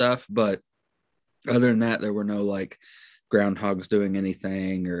silverware and stuff, but other than that, there were no like groundhogs doing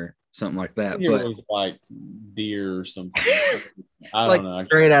anything or something like that. But it was like deer or something. I like don't know.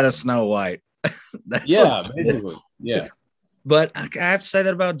 Straight out of Snow White. Basically. Yeah. But I have to say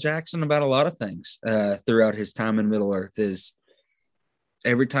that about Jackson about a lot of things throughout his time in Middle Earth. Is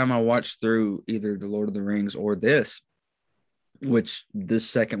every time I watch through either The Lord of the Rings or this, which this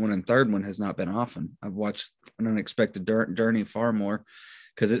second one and third one has not been often. I've watched An Unexpected Journey far more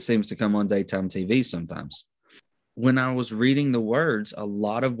because it seems to come on daytime TV sometimes. When I was reading the words, a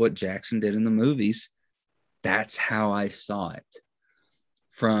lot of what Jackson did in the movies, that's how I saw it.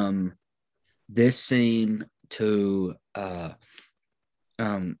 From this scene to the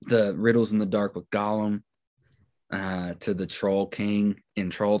Riddles in the Dark with Gollum, to the Troll King in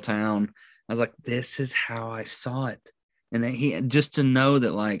Troll Town. I was like, this is how I saw it. And then he just to know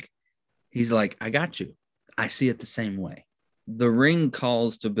that, like, he's like, I got you. I see it the same way. The ring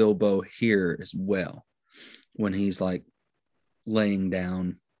calls to Bilbo here as well when he's like laying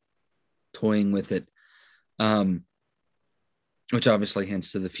down, toying with it, which obviously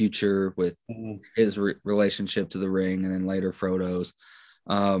hints to the future with his relationship to the ring, and then later Frodo's.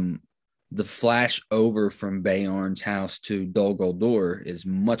 The flash over from Beorn's house to Dol Guldur is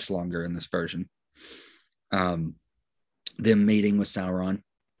much longer in this version. Them meeting with Sauron,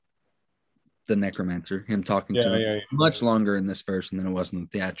 the necromancer, him talking to him, much longer in this version than it was in the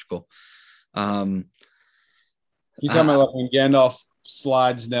theatrical. You talking about like when Gandalf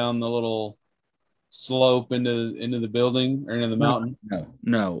slides down the little slope into the building or into the mountain?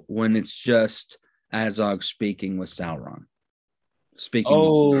 No. When it's just Azog speaking with Sauron.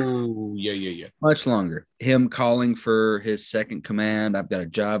 Yeah. Much longer. Him calling for his second command. I've got a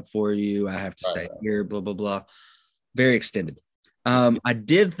job for you. I have to stay here. Blah blah blah. Very extended. I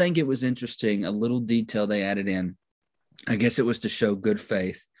did think it was interesting. A little detail they added in. I guess it was to show good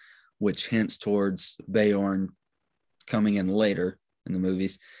faith, which hints towards Beorn coming in later in the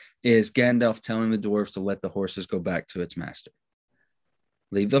movies. Is Gandalf telling the dwarves to let the horses go back to its master?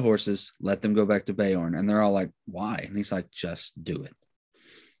 Leave the horses, let them go back to Beorn. And they're all like, why? And he's like, just do it.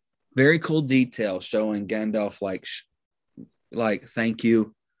 Very cool detail showing Gandalf like, thank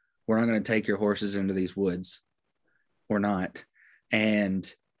you. We're not going to take your horses into these woods. We're not. And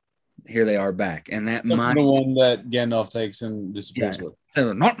here they are back. And that might the one that Gandalf takes and disappears with.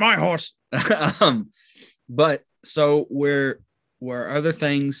 So not my horse. But so where were other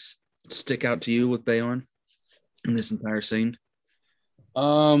things stick out to you with Beorn in this entire scene?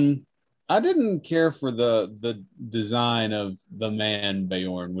 I didn't care for the design of the man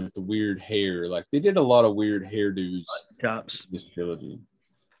Beorn with the weird hair. Like they did a lot of weird hairdos Chops. in this trilogy.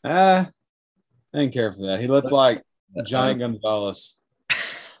 I didn't care for that. He looked like Giant Gonzalez.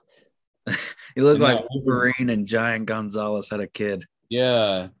 He looked And like that- Wolverine and Giant Gonzalez had a kid.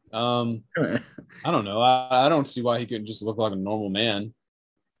 Yeah. I don't know. I don't see why he couldn't just look like a normal man.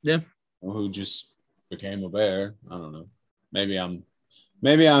 Yeah. Who just became a bear. I don't know. Maybe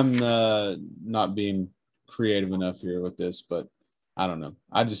I'm not being creative enough here with this, but I don't know.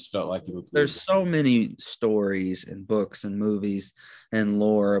 I just felt like he looked weird. There's so many stories and books and movies and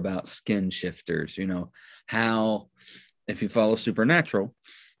lore about skin shifters, you know, how if you follow Supernatural,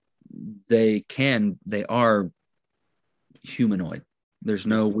 they are humanoid. There's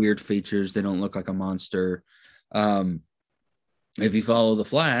no weird features. They don't look like a monster. If you follow The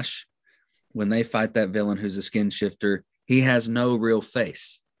Flash, when they fight that villain who's a skin shifter, he has no real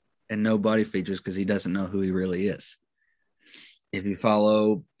face and no body features because he doesn't know who he really is. If you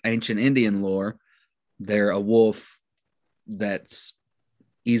follow ancient Indian lore, they're a wolf that's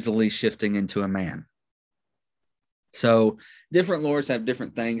easily shifting into a man. So different lores have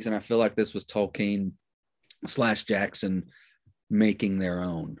different things, and I feel like this was Tolkien / Jackson making their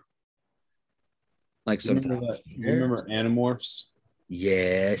own. Like sometimes. You remember Animorphs?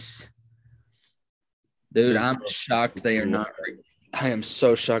 Yes. Dude, I'm shocked they are not. I am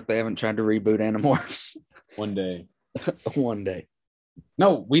so shocked they haven't tried to reboot Animorphs. One day. One day.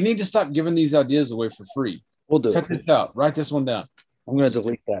 No, we need to stop giving these ideas away for free. We'll do Cut it. this out. Write this one down. I'm going to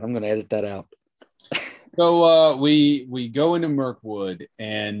delete that. I'm going to edit that out. So we go into Mirkwood,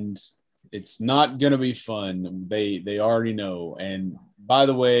 and it's not going to be fun. They already know. And by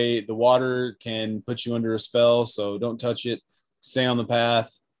the way, the water can put you under a spell, so don't touch it. Stay on the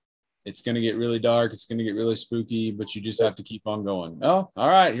path. It's going to get really dark. It's going to get really spooky, but you just have to keep on going. Oh, all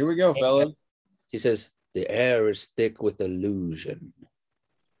right. Here we go, fellas. He says, the air is thick with illusion.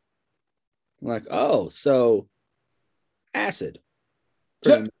 I'm like, oh, so acid.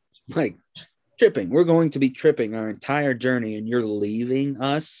 Pretty much. Like tripping. We're going to be tripping our entire journey, and you're leaving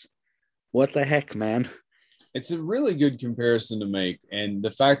us? What the heck, man? It's a really good comparison to make. And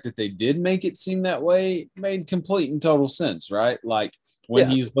the fact that they did make it seem that way made complete and total sense, right? Like when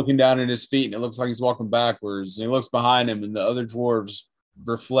he's looking down at his feet and it looks like he's walking backwards, and he looks behind him and the other dwarves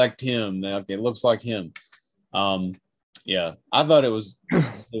reflect him. Okay, it looks like him. Yeah, I thought it was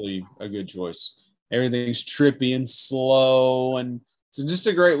really a good choice. Everything's trippy and slow, and it's just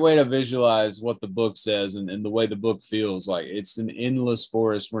a great way to visualize what the book says and the way the book feels. Like it's an endless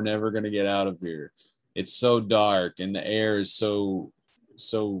forest. We're never going to get out of here. It's so dark and the air is so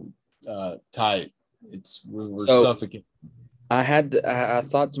tight. We're suffocating. I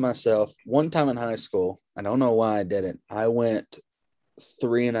thought to myself one time in high school, I don't know why I didn't. I went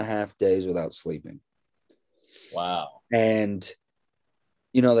 3.5 days without sleeping. Wow. And,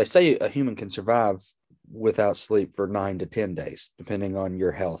 you know, they say a human can survive without sleep for 9 to 10 days, depending on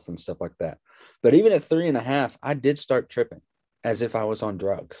your health and stuff like that. But even at 3.5, I did start tripping as if I was on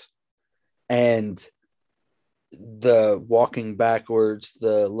drugs. And the walking backwards,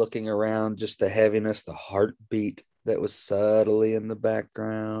 the looking around, just the heaviness, the heartbeat that was subtly in the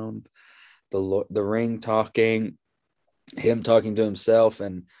background, the ring talking, him talking to himself.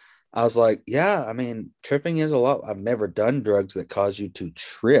 And I was like, yeah, I mean, tripping is a lot. I've never done drugs that cause you to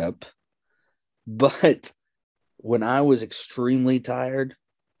trip. But when I was extremely tired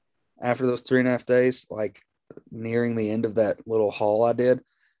after those 3.5 days, like nearing the end of that little haul I did,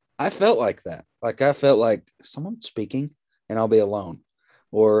 I felt like that. Like I felt like someone's speaking and I'll be alone,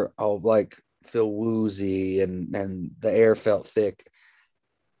 or I'll like feel woozy and the air felt thick.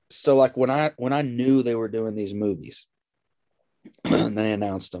 So like when I knew they were doing these movies and they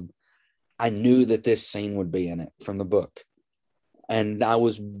announced them, I knew that this scene would be in it from the book. And I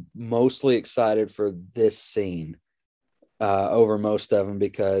was mostly excited for this scene over most of them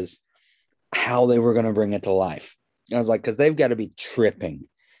because how they were going to bring it to life. I was like, because they've got to be tripping.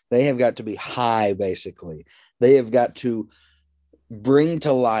 They have got to be high, basically. They have got to bring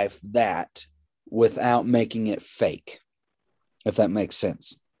to life that without making it fake, if that makes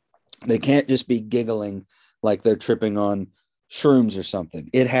sense. They can't just be giggling like they're tripping on shrooms or something.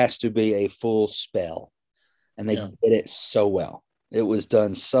 It has to be a full spell. And they did it so well. It was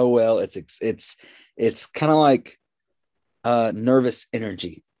done so well. It's kind of like nervous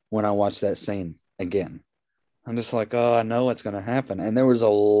energy when I watch that scene again. I'm just like, oh, I know what's going to happen. And there was a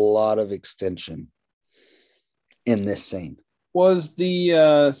lot of extension in this scene. Was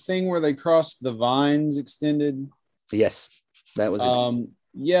the thing where they crossed the vines extended? Yes. That was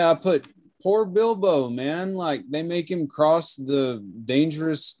Yeah, I put poor Bilbo, man. Like they make him cross the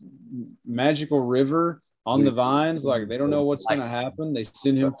dangerous magical river on the vines. Like they don't know what's going to happen. They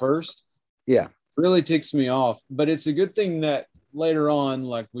send him first. Yeah. Really ticks me off. But it's a good thing that later on,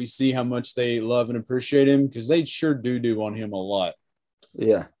 like we see how much they love and appreciate him because they sure do on him a lot.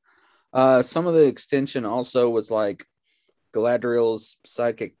 Yeah. Some of the extension also was like Galadriel's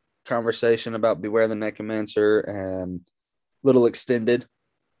psychic conversation about Beware the Necromancer and little extended.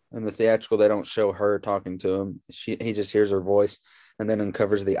 In the theatrical, they don't show her talking to him. He just hears her voice and then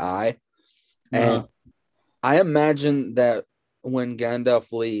uncovers the eye. And I imagine that when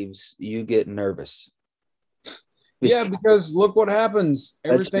Gandalf leaves, you get nervous. Yeah, because look what happens.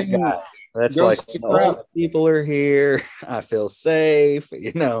 Everything that's goes like to crap. People are here. I feel safe,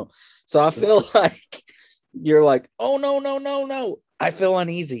 So I feel like you're like, oh no. I feel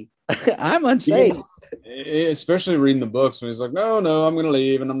uneasy. I'm unsafe. Especially reading the books when he's like, no, I'm going to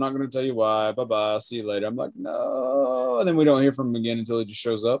leave and I'm not going to tell you why. Bye-bye. I'll see you later. I'm like, no. And then we don't hear from him again until he just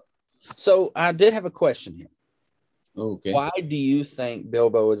shows up. So I did have a question here. Okay. Why do you think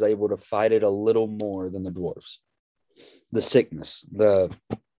Bilbo is able to fight it a little more than the dwarves? The sickness,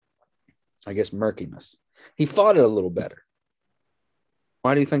 murkiness. He fought it a little better.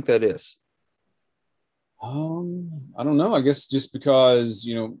 Why do you think that is? I don't know. I guess just because,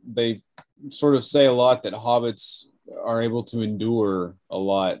 they sort of say a lot that hobbits are able to endure a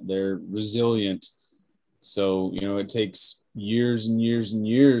lot. They're resilient. So, it takes years and years and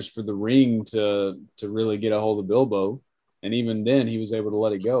years for the ring to really get a hold of Bilbo. And even then he was able to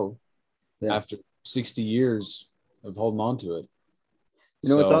let it go after 60 years of holding on to it.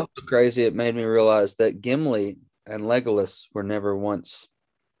 What's also crazy? It made me realize that Gimli and Legolas were never once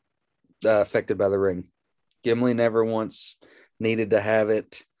affected by the ring. Gimli never once needed to have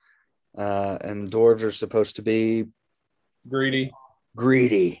it. And dwarves are supposed to be greedy,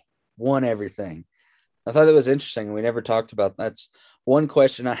 want everything. I thought it was interesting. We never talked about that. That's one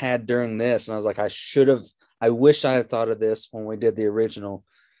question I had during this. And I was like, I wish I had thought of this when we did the original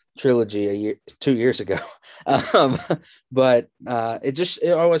trilogy 2 years ago. But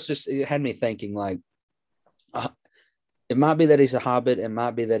it had me thinking like, it might be that he's a hobbit. It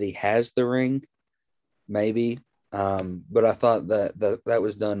might be that he has the ring, maybe. But I thought that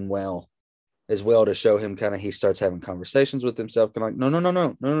was done well as well to show him kind of, he starts having conversations with himself and like, no.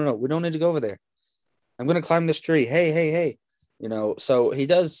 We don't need to go over there. I'm going to climb this tree. Hey. So he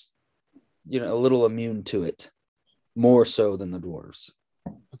does, a little immune to it more so than the dwarves.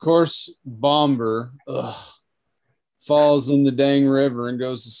 Of course, Bomber falls in the dang river and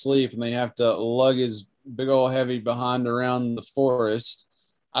goes to sleep, and they have to lug his big old heavy behind around the forest.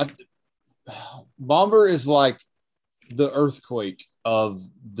 Bomber is like the earthquake of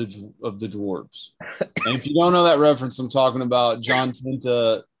the dwarves. And if you don't know that reference, I'm talking about John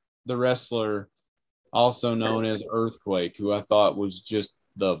Tenta, the wrestler, also known as Earthquake, who I thought was just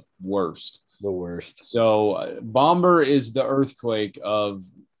the worst. The worst. So Bomber is the earthquake of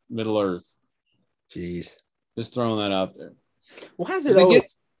Middle Earth. Jeez. Just throwing that out there. Why is it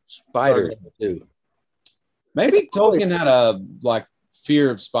always spiders too? Maybe Tolkien had a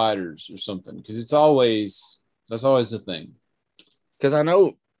fear of spiders or something, because that's always the thing. Because I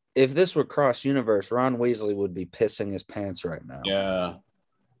know if this were cross universe, Ron Weasley would be pissing his pants right now. Yeah.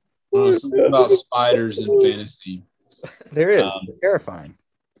 Something about spiders in fantasy. There is. Terrifying.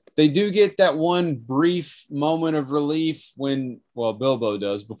 They do get that one brief moment of relief when, Bilbo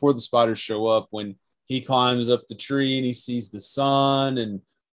does, before the spiders show up, when he climbs up the tree and he sees the sun and,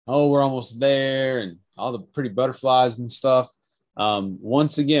 we're almost there, and all the pretty butterflies and stuff.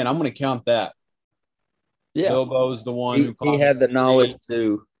 Once again, I'm going to count that. Yeah. Bilbo is the one he had the knowledge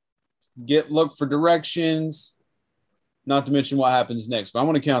to look for directions, not to mention what happens next. But I'm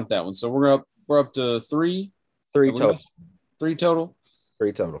going to count that one. So we're up to three. Three total. Three total.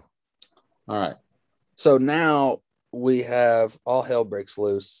 All right. So now we have all hell breaks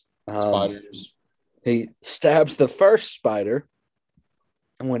loose. Spiders. He stabs the first spider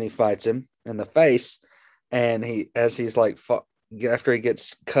when he fights him in the face, and after he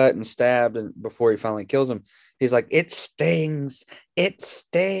gets cut and stabbed, and before he finally kills him, he's like, "It stings. It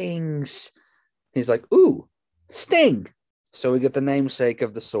stings." He's like, "Ooh, sting." So we get the namesake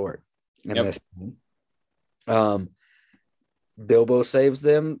of the sword in this. Bilbo saves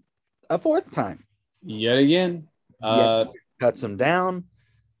them a fourth time. Yet again. Cuts him down,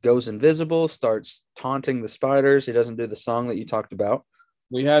 goes invisible, starts taunting the spiders. He doesn't do the song that you talked about.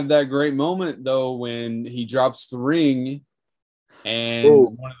 We had that great moment, though, when he drops the ring and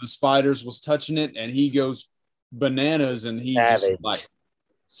one of the spiders was touching it, and he goes bananas, and he just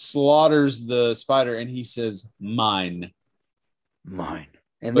slaughters the spider, and he says, "Mine." mine.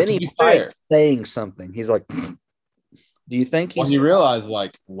 And But then to be he fair, saying something. He's like, do you think when he's you realize,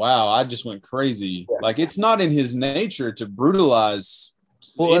 like, wow, I just went crazy. Yeah. Like, it's not in his nature to brutalize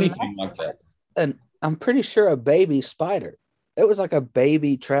well, and anything like that. and I'm pretty sure a baby spider. It was like a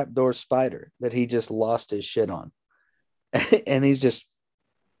baby trapdoor spider that he just lost his shit on. And he's just,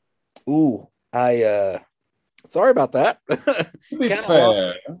 ooh, sorry about that. To be kind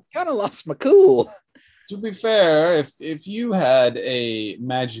fair, of lost my cool. if you had a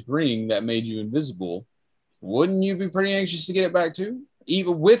magic ring that made you invisible, wouldn't you be pretty anxious to get it back too?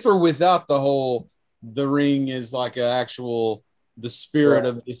 Even with or without the ring is like the spirit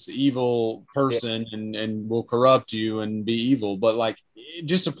of this evil person and will corrupt you and be evil. But like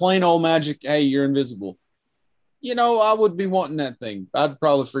just a plain old magic, hey, you're invisible. I would be wanting that thing. I'd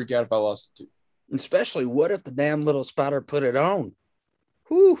probably freak out if I lost it too. Especially, what if the damn little spider put it on?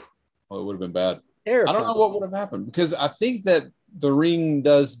 Whew, Well, it would have been bad. terrifying. I don't know what would have happened because I think that the ring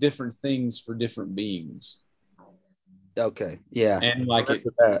does different things for different beings. Okay, yeah. And like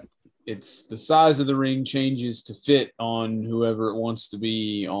it's the size of the ring changes to fit on whoever it wants to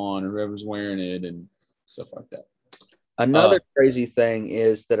be on, or whoever's wearing it, and stuff like that. Another crazy thing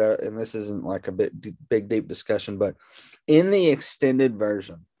is that, and this isn't like a big deep discussion, but in the extended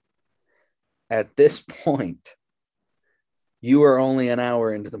version, at this point, you are only an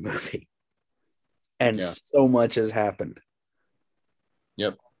hour into the movie, and so much has happened.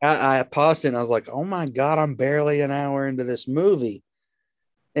 Yep. I paused it and I was like, oh my God, I'm barely an hour into this movie.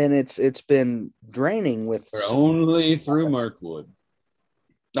 And it's been draining with only through Mirkwood.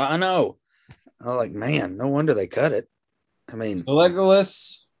 I know. I was like, man, no wonder they cut it. I mean, so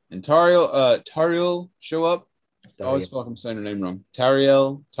Legolas and Tariel show up. I always fucking saying her name wrong.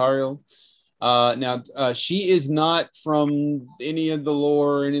 Tariel. Now, she is not from any of the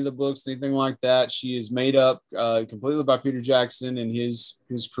lore, any of the books, anything like that. She is made up completely by Peter Jackson and his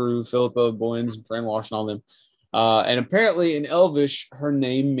crew, Philippa Boyens and Fran Walsh and all them. And apparently in Elvish, her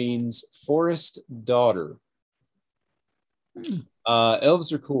name means forest daughter.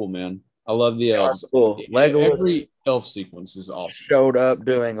 Elves are cool, man. I love the elves. Cool. Legolas, every elf sequence is awesome. Showed up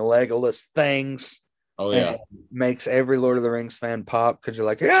doing Legolas things. Oh yeah, makes every Lord of the Rings fan pop because you're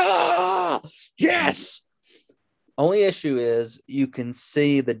like, yes. Only issue is you can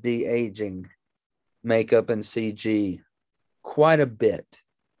see the de-aging makeup and CG quite a bit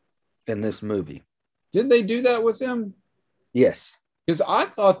in this movie. Did they do that with him? Yes, because I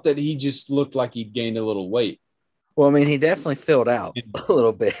thought that he just looked like he'd gained a little weight. Well, I mean, he definitely filled out a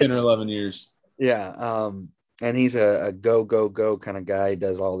little bit. 10 or 11 years. Yeah. And he's a go kind of guy. He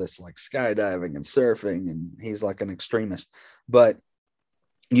does all this like skydiving and surfing, and he's like an extremist. But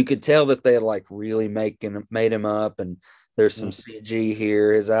you could tell that they like really made him up, and there's some CG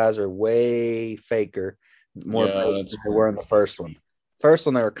here. His eyes are way faker, more fake than they were in the first one. First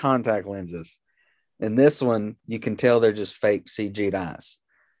one, they were contact lenses. In this one, you can tell they're just fake CG'd eyes.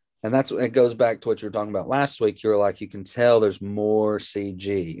 And it goes back to what you were talking about last week. You were like, you can tell there's more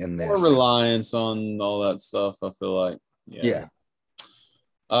CG in this. More reliance on all that stuff, I feel like. Yeah.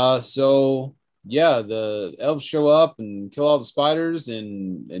 So the elves show up and kill all the spiders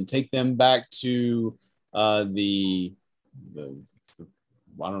and take them back to the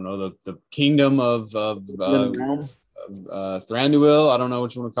I don't know, the kingdom of Thranduil. I don't know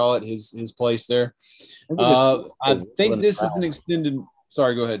what you want to call it, his place there. I think this is an extended.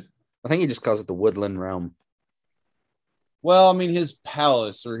 Sorry, go ahead. I think he just calls it the Woodland Realm. Well, I mean his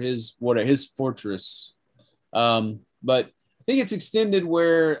palace or his fortress. But I think it's extended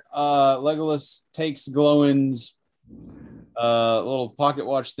where Legolas takes Glowin's little pocket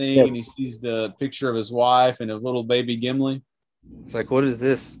watch thing, and he sees the picture of his wife and a little baby Gimli. It's like, what is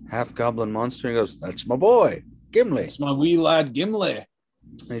this half goblin monster? He goes, that's my boy, Gimli. It's my wee lad Gimli.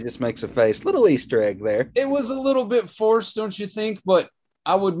 And he just makes a face. Little Easter egg there. It was a little bit forced, don't you think? But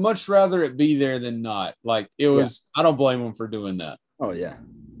I would much rather it be there than not. Like it was, I don't blame him for doing that. Oh yeah.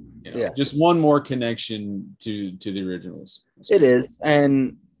 Just one more connection to the originals. It is.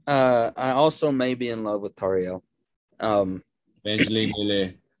 And I also may be in love with Tariel.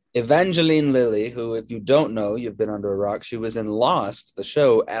 Evangeline Lilly, who, if you don't know, you've been under a rock. She was in Lost, the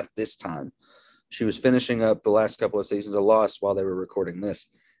show, at this time. She was finishing up the last couple of seasons of Lost while they were recording this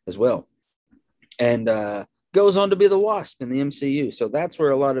as well. And goes on to be the Wasp in the MCU. So that's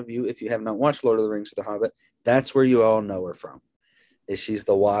where a lot of you, if you have not watched Lord of the Rings or The Hobbit, that's where you all know her from, is she's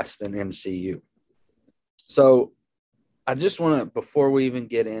the Wasp in MCU. So I just want to, before we even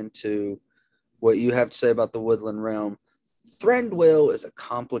get into what you have to say about the Woodland Realm, Thranduil is a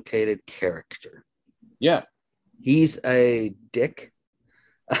complicated character. Yeah. He's a dick.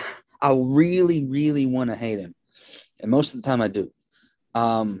 I really, really want to hate him. and most of the time I do.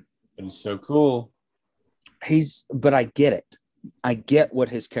 He's so cool. But I get it. I get what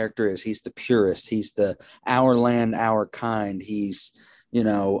his character is. He's the purist. He's the our land, our kind. He's,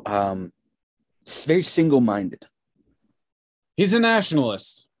 very single-minded. He's a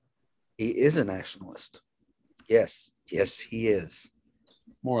nationalist. He is a nationalist. Yes, he is.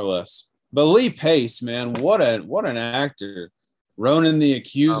 More or less. But Lee Pace, man, what an actor. Ronan the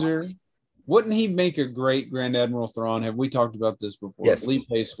Accuser. Wouldn't he make a great Grand Admiral Thrawn? Have we talked about this before? Yes. Lee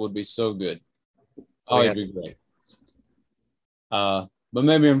Pace would be so good. Oh, He'd be great. But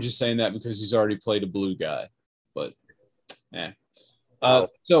maybe I'm just saying that because he's already played a blue guy. But,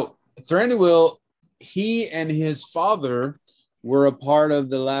 So, Thranduil, he and his father were a part of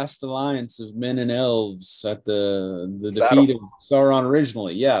the last alliance of men and elves at the defeat of Sauron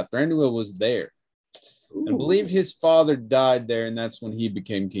originally. Yeah, Thranduil was there. Ooh. I believe his father died there, and that's when he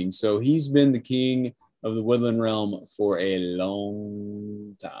became king. So he's been the king of the Woodland Realm for a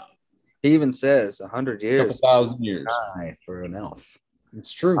long time. He even says 100 years. 1,000 years. For an elf.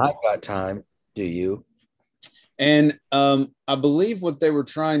 It's true. I've got time. Do you? And I believe what they were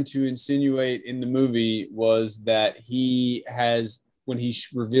trying to insinuate in the movie was that he has, when he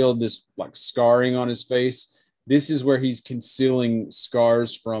revealed this like scarring on his face, this is where he's concealing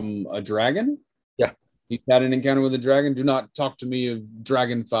scars from a dragon. Yeah. He's had an encounter with a dragon. Do not talk to me of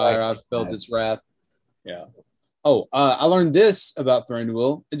dragon fire. I've felt its wrath. Yeah. Oh, I learned this about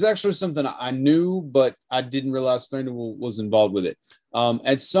Thranduil. It's actually something I knew, but I didn't realize Thranduil was involved with it.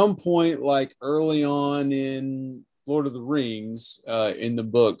 At some point, like early on in Lord of the Rings, in the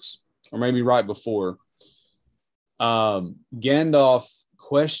books, or maybe right before, Gandalf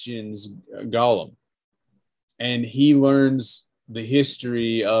questions Gollum, and he learns the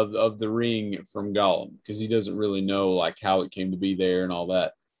history of the ring from Gollum because he doesn't really know like how it came to be there and all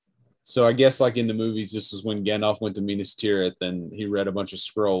that. So I guess like in the movies, this is when Gandalf went to Minas Tirith and he read a bunch of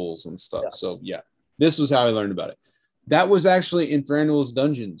scrolls and stuff. Yeah. So yeah, this was how I learned about it. That was actually in Thranduil's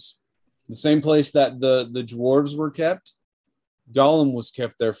dungeons, the same place that the dwarves were kept. Gollum was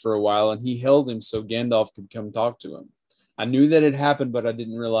kept there for a while, and he held him so Gandalf could come talk to him. I knew that it happened, but I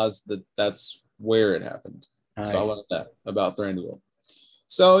didn't realize that that's where it happened. Nice. So I learned that about Thranduil.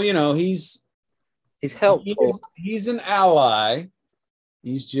 So he's helpful. He's an ally.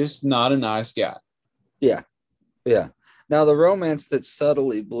 He's just not a nice guy. Yeah. Now the romance that's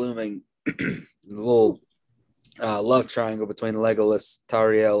subtly blooming, the little love triangle between Legolas,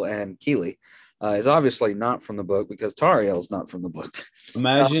 Tauriel, and Keely is obviously not from the book because Tauriel's not from the book.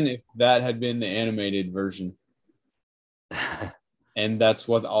 Imagine if that had been the animated version. And that's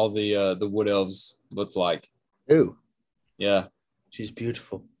what all the wood elves looked like. Ooh. Yeah. She's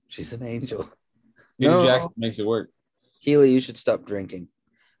beautiful. She's an angel. Peter Jackson makes it work. Keely, you should stop drinking.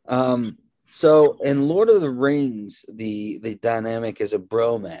 So in Lord of the Rings, the dynamic is a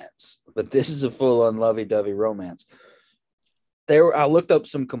bromance, but this is a full-on lovey-dovey romance. I looked up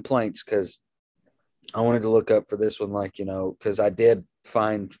some complaints because I wanted to look up for this one, because I did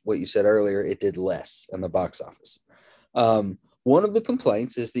find what you said earlier, it did less in the box office. One of the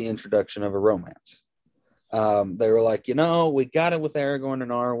complaints is the introduction of a romance. They were like, we got it with Aragorn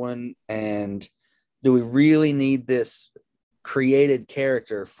and Arwen, and do we really need this created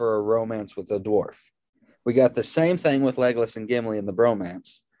character for a romance with a dwarf? We got the same thing with Legolas and Gimli in the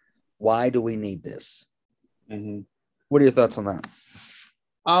bromance. Why do we need this? Mm-hmm. What are your thoughts on that?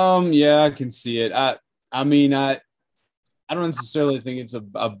 Yeah, I can see it. I don't necessarily think it's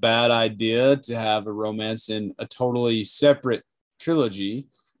a bad idea to have a romance in a totally separate trilogy.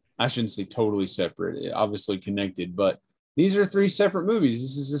 I shouldn't say totally separate, obviously connected, but these are 3 separate movies.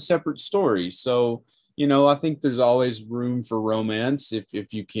 This is a separate story. So, I think there's always room for romance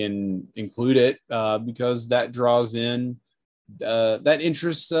if you can include it, because that draws in, that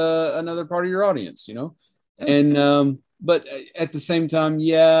interests another part of your audience, And, but at the same time,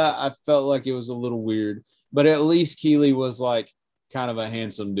 yeah, I felt like it was a little weird, but at least Keely was like kind of a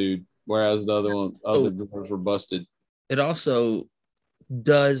handsome dude, whereas the other dwarves were busted. It also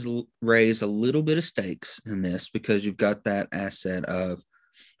does raise a little bit of stakes in this because you've got that asset of,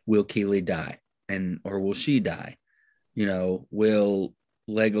 will Keely die? Or will she die? Will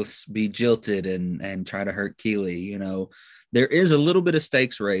Legolas be jilted and try to hurt Keely? There is a little bit of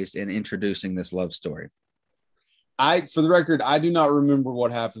stakes raised in introducing this love story. For the record, I do not remember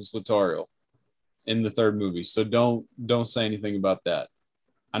what happens with Tauriel in the 3rd movie, so don't say anything about that.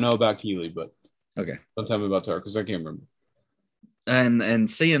 I know about Keely, but okay, don't tell me about Tauriel because I can't remember. And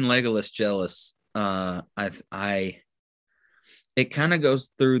seeing Legolas jealous, it kind of goes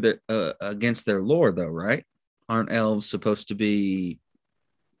through against their lore, though, right? Aren't elves supposed to be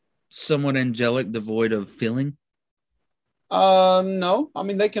somewhat angelic, devoid of feeling? No. I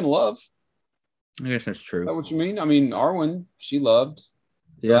mean, they can love. I guess that's Is true. that what you mean? I mean, Arwen, she loved.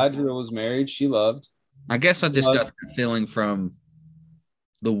 Yeah. Galadriel was married. She loved. I guess I just got that feeling from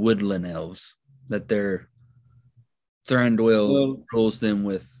the woodland elves that their Thranduil rules them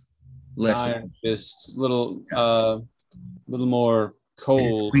with less Iron Fist, little more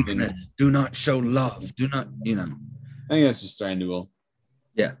cold. weakness. Do not show love. Do not, I think that's just Thranduil.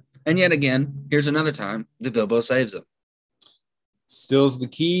 Yeah. And yet again, here's another time the Bilbo saves them. Steals the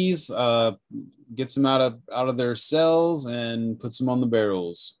keys, gets them out of their cells, and puts them on the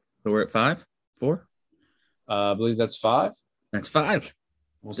barrels. So we're at 5, 4. I believe that's 5. That's 5.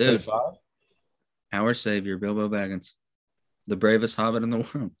 We'll Dude. say 5. Our savior, Bilbo Baggins, the bravest hobbit in the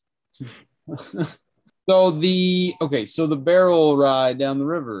world. So the barrel ride down the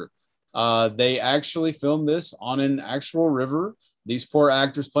river. They actually filmed this on an actual river. These poor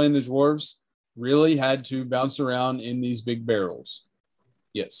actors playing the dwarves really had to bounce around in these big barrels.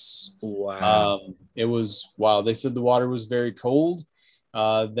 Yes. Wow. It was wow. They said the water was very cold.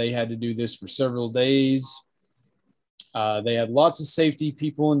 They had to do this for several days. They had lots of safety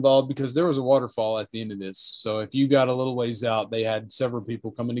people involved because there was a waterfall at the end of this. So if you got a little ways out, they had several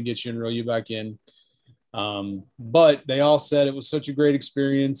people coming to get you and reel you back in. But they all said it was such a great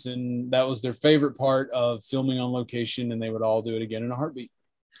experience, and that was their favorite part of filming on location, and they would all do it again in a heartbeat.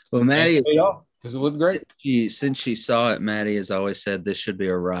 Well, Maddie, because it looked great. Since she saw it, Maddie has always said this should be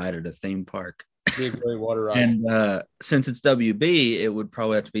a ride at a theme park. It'd be a great water ride. And since it's WB, it would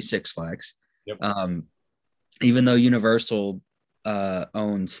probably have to be Six Flags. Yep. Even though Universal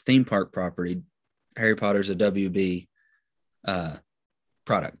owns theme park property, Harry Potter's a WB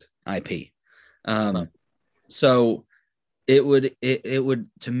product IP. So it would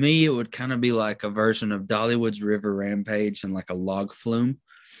to me, it would kind of be like a version of Dollywood's River Rampage and like a log flume.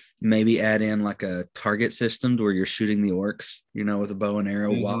 Maybe add in like a target system to where you're shooting the orcs, with a bow and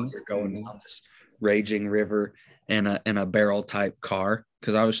arrow while you're going down this raging river in a barrel type car.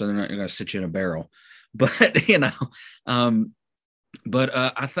 Because obviously they're not going to sit you in a barrel, but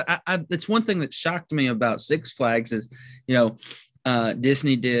it's one thing that shocked me about Six Flags is,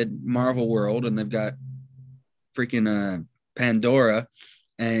 Disney did Marvel World and they've got freaking Pandora,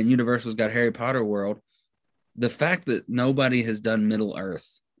 and Universal's got Harry Potter World. The fact that nobody has done Middle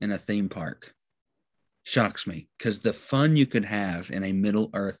Earth in a theme park shocks me, because the fun you could have in a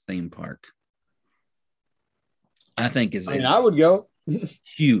Middle Earth theme park, I think is I would go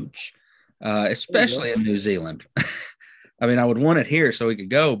huge, especially in New Zealand. I mean, I would want it here so we could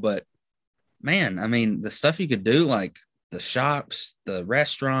go, but man, I mean, the stuff you could do, like the shops, the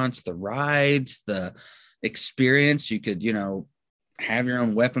restaurants, the rides, the experience, you could, have your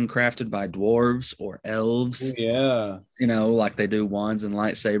own weapon crafted by dwarves or elves. Yeah. Like they do wands and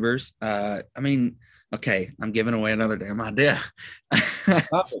lightsabers. I mean, okay, I'm giving away another damn idea.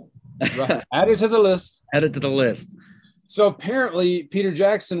 Right. Add it to the list. Add it to the list. So apparently Peter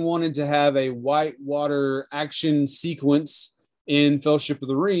Jackson wanted to have a whitewater action sequence in Fellowship of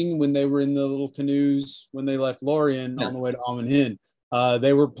the Ring when they were in the little canoes when they left Lorien on the way to Amon Hen.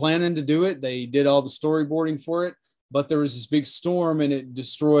 They were planning to do it. They did all the storyboarding for it, but there was this big storm and it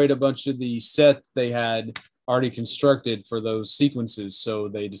destroyed a bunch of the set they had already constructed for those sequences. So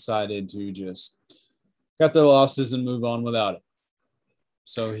they decided to just cut their losses and move on without it.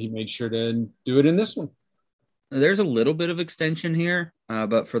 So he made sure to do it in this one. There's a little bit of extension here,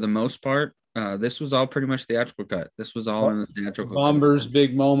 but for the most part, this was all pretty much theatrical cut. This was all in the theatrical Bomber's cut.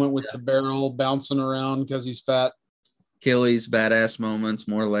 big moment with the barrel bouncing around because he's fat. Achilles badass moments,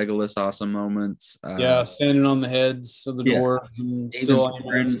 more Legolas awesome moments. Standing on the heads of the dwarves and still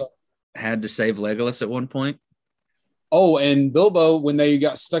had to save Legolas at one point. Oh, and Bilbo, when they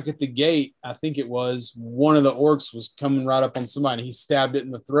got stuck at the gate, I think it was one of the orcs was coming right up on somebody. He stabbed it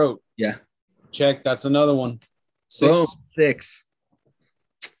in the throat. Yeah. Check. That's another one. 6. Whoa, 6.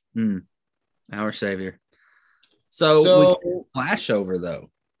 Our savior. So we flash over though.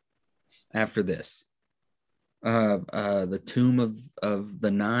 After this, the Tomb of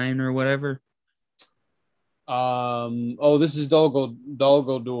the Nine or whatever. This is Dol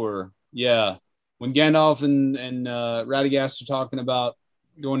Guldur. Yeah, when Gandalf and Radagast are talking about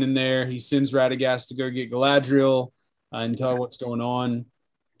going in there, he sends Radagast to go get Galadriel and tell her what's going on.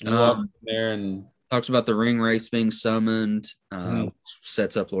 And walk in there and talks about the ring race being summoned.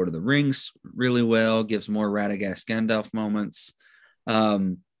 Sets up Lord of the Rings really well. Gives more Radagast Gandalf moments.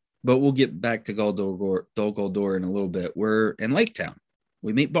 But we'll get back to Dol Guldur in a little bit. We're in Lake Town.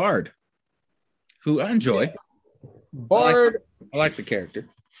 We meet Bard, who I enjoy. Yeah. Bard, I like the character.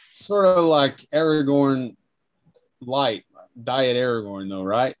 Sort of like Aragorn light, diet Aragorn though,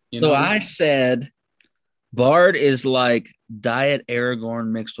 right? So I said Bard is like Diet Aragorn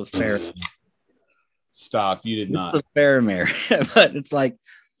mixed with Faramir. Stop. You did not. With Faramir. But it's like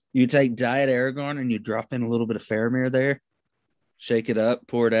you take Diet Aragorn and you drop in a little bit of Faramir there, shake it up,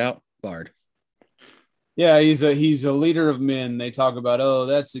 pour it out. Bard. Yeah, he's a leader of men. They talk about, oh,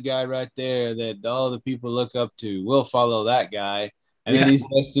 that's the guy right there that all the people look up to. We'll follow that guy. And then he's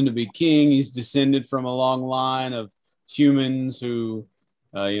destined to be king. He's descended from a long line of humans who,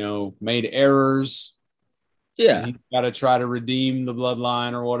 made errors. Yeah. He's got to try to redeem the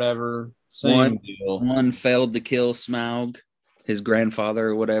bloodline or whatever. Same deal. One failed to kill Smaug. His grandfather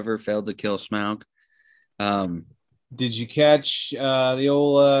or whatever failed to kill Smaug. Did you catch the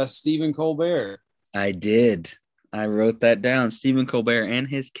old Stephen Colbert? I did. I wrote that down. Stephen Colbert and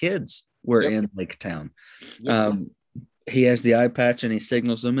his kids were in Lake Town. Yep. He has the eye patch and he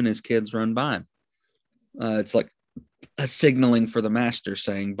signals them and his kids run by him. It's like a signaling for the master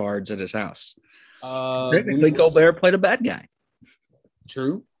saying Bard's at his house. Technically, Colbert played a bad guy.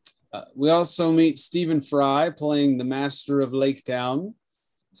 True. We also meet Stephen Fry playing the master of Lake Town,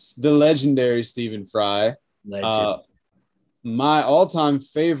 the legendary Stephen Fry. Legend. My all-time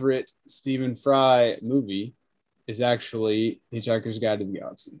favorite Stephen Fry movie is actually Hitchhiker's Guide to the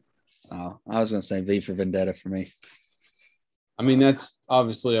Galaxy. Oh, I was going to say V for Vendetta for me. I mean, that's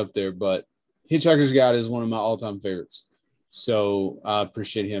obviously up there, but Hitchhiker's Guide is one of my all-time favorites. So I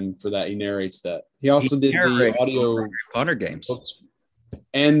appreciate him for that. He narrates that. He also did the audio Harry Potter games books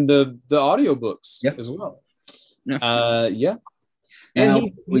and the audio books as well. Yeah. Yeah. Now,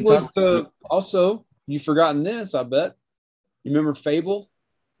 And he was also, you've forgotten this, I bet. You remember Fable?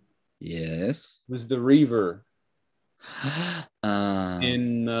 Yes. Was the Reaver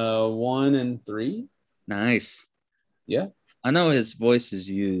In in 1 and 3? Nice. Yeah. I know his voice is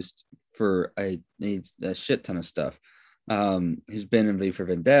used for a shit ton of stuff. He's been in V for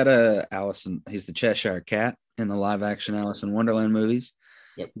Vendetta, he's the Cheshire Cat in the live action Alice in Wonderland movies.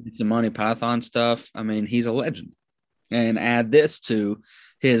 Yep. Some Monty Python stuff. I mean, he's a legend. And add this to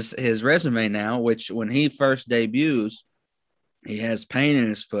his resume now, which when he first debuts, he has pain in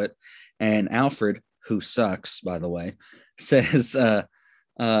his foot, and Alfred, who sucks, by the way, says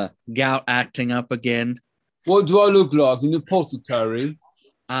gout acting up again. What do I look like in the apothecary?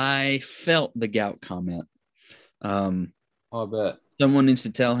 I felt the gout comment. I bet. Someone needs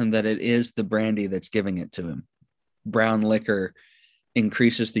to tell him that it is the brandy that's giving it to him. Brown liquor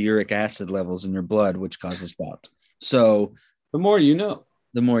increases the uric acid levels in your blood, which causes gout. So The more you know.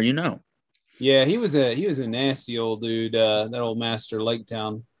 the more you know. Yeah, he was a nasty old dude, that old master Lake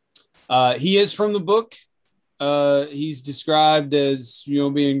Town. He is from the book. He's described as,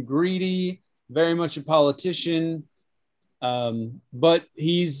 being greedy, very much a politician, but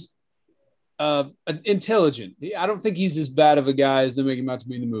he's intelligent. I don't think he's as bad of a guy as they make him out to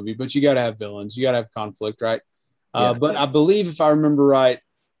be in the movie, but you got to have villains. You got to have conflict, right? Yeah. But I believe, if I remember right,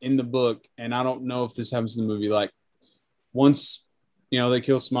 in the book, and I don't know if this happens in the movie, like once, they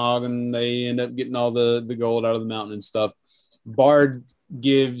kill Smaug and they end up getting all the gold out of the mountain and stuff, Bard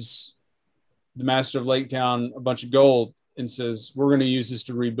gives the master of Lake Town a bunch of gold and says, we're going to use this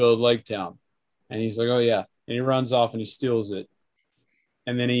to rebuild Lake Town. And he's like, oh yeah. And he runs off and he steals it.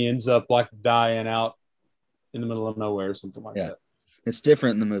 And then he ends up like dying out in the middle of nowhere or something like that. It's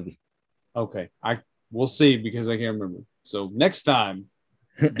different in the movie. Okay. We'll see, because I can't remember. So next time,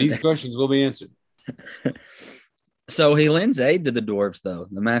 these questions will be answered. So he lends aid to the dwarves, though.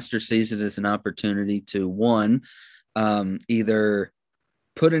 The master sees it as an opportunity to, one, either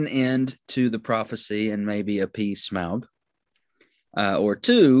put an end to the prophecy and maybe appease Smaug, or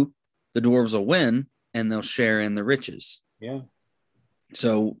two, the dwarves will win and they'll share in the riches. Yeah.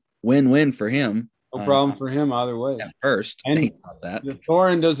 So win-win for him. No problem for him either way. At first, And he thought that.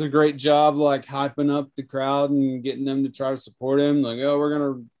 Thorin does a great job, like hyping up the crowd and getting them to try to support him. Like, oh, we're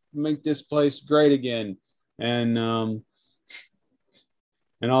going to make this place great again. And all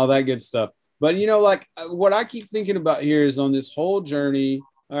that good stuff. But, like what I keep thinking about here is on this whole journey.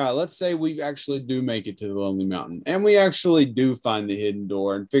 All right, let's say we actually do make it to the Lonely Mountain and we actually do find the hidden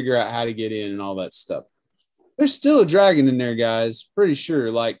door and figure out how to get in and all that stuff. There's still a dragon in there, guys. Pretty sure.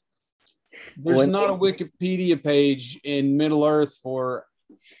 Like, there's not a Wikipedia page in Middle Earth for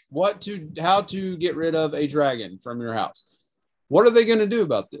how to get rid of a dragon from your house. What are they going to do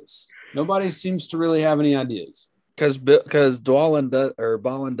about this? Nobody seems to really have any ideas. Because Balin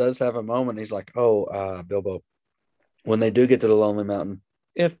does have a moment. He's like, Bilbo, when they do get to the Lonely Mountain,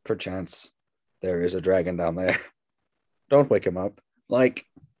 if perchance there is a dragon down there, don't wake him up. Like,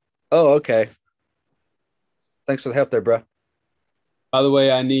 oh, okay. Thanks for the help there, bro. By the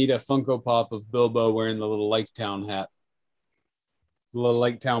way, I need a Funko Pop of Bilbo wearing the little Lake Town hat. The little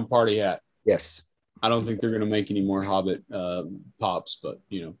Lake Town party hat. Yes. I don't think they're going to make any more Hobbit pops, but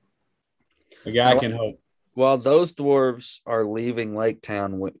a guy can hope. While those dwarves are leaving Lake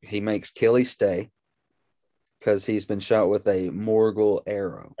Town, he makes Killy stay because he's been shot with a Morgul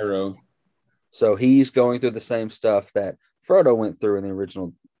arrow. So he's going through the same stuff that Frodo went through in the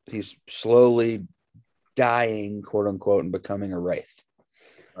original. He's slowly dying, quote unquote, and becoming a wraith.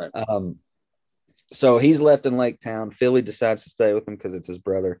 Right. So he's left in Lake Town. Philly decides to stay with him because it's his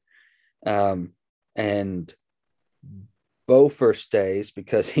brother. And Beaufort stays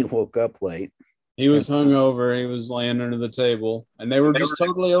because he woke up late. He was hungover. He was laying under the table, and they were just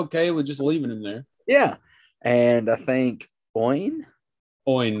totally okay with just leaving him there. Yeah. And I think Oin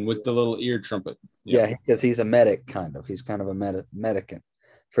with the little ear trumpet. Yeah, because he's a medic, kind of. He's kind of a medicant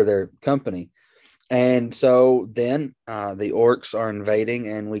for their company. And so then the orcs are invading,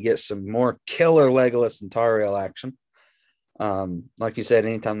 and we get some more killer Legolas and Tauriel action. Like you said,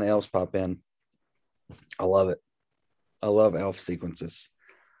 anytime the elves pop in, I love it. I love elf sequences.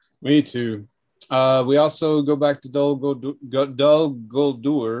 Me too. We also go back to Dol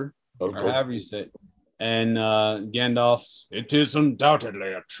Guldur, or however you say it. And Gandalf's, it is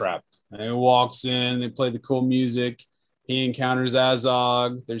undoubtedly a trap. And he walks in, they play the cool music. He encounters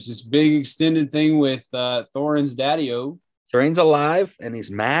Azog. There's this big extended thing with Thorin's daddy-o. Thorin's alive, and he's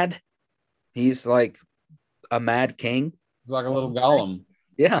mad. He's like a mad king. He's like a little Gollum.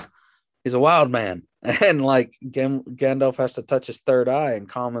 Yeah, he's a wild man. And like Gandalf has to touch his third eye and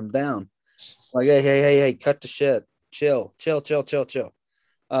calm him down. Like, hey, cut the shit. Chill. So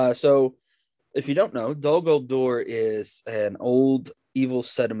if you don't know, Dol Guldur is an old evil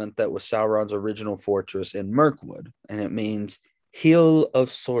settlement that was Sauron's original fortress in Mirkwood, and it means hill of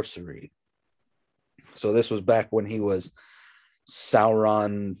sorcery. So this was back when he was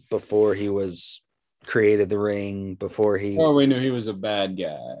Sauron, before he was created the ring, before we knew he was a bad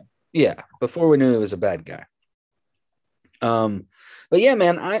guy. Yeah, before we knew he was a bad guy. But yeah,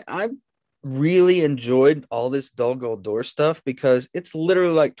 man, I really enjoyed all this Dol Guldur stuff because it's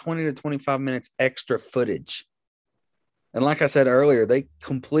literally like 20 to 25 minutes extra footage. And like I said earlier, they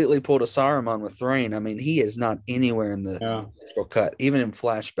completely pulled a Saruman with Thrain. I mean, he is not anywhere in the actual cut. Even in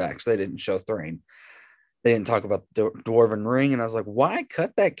flashbacks, they didn't show Thrain. They didn't talk about the Dwarven Ring. And I was like, why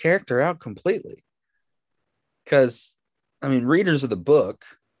cut that character out completely? Because, I mean, readers of the book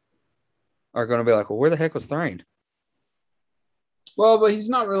are going to be like, well, where the heck was Thrain? Well, but he's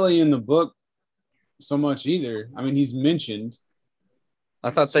not really in the book so much either. I mean, he's mentioned. I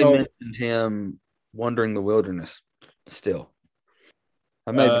thought they mentioned him wandering the wilderness still.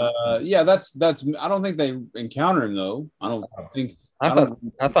 Yeah, that's I don't think they encounter him though. I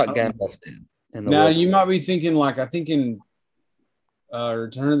thought Gandalf did. Now you might be thinking like, I think in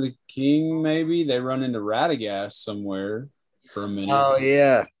Return of the King, maybe they run into Radagast somewhere for a minute. Oh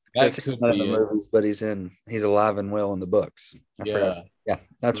yeah. That could be in the movies, but he's alive and well in the books. I forgot. Yeah,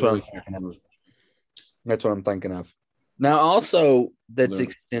 that's what I'm thinking of. That's what I'm thinking of. Now, also that's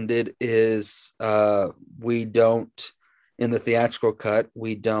extended is we don't, in the theatrical cut,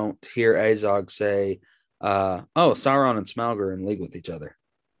 we don't hear Azog say, Sauron and Smaug are in league with each other.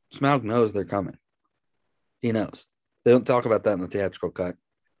 Smaug knows they're coming. He knows. They don't talk about that in the theatrical cut.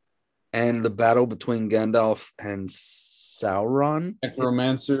 And the battle between Gandalf and Sauron,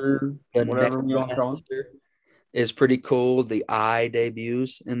 Necromancer, whatever we want to call it, is pretty cool. The eye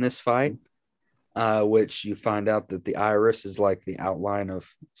debuts in this fight, which you find out that the iris is like the outline of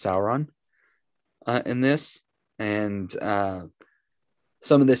Sauron in this. And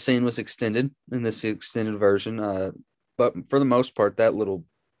some of this scene was extended in this extended version. But for the most part, that little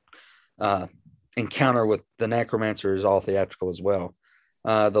encounter with the Necromancer is all theatrical as well.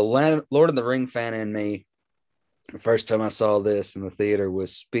 The Lord of the Ring fan in me, the first time I saw this in the theater,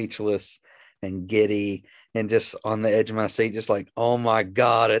 was speechless and giddy and just on the edge of my seat, just like, oh my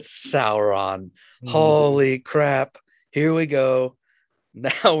God, it's Sauron. Holy crap. Here we go.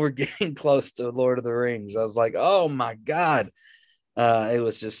 Now we're getting close to Lord of the Rings. I was like, oh my God. It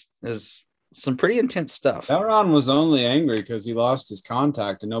was some pretty intense stuff. Sauron was only angry because he lost his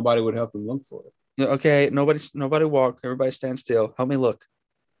contact and nobody would help him look for it. Okay, nobody walk. Everybody stand still. Help me look.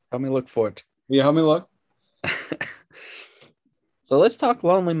 Help me look for it. Yeah, help me look. So let's talk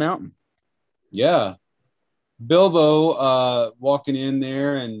Lonely Mountain. Yeah. Bilbo walking in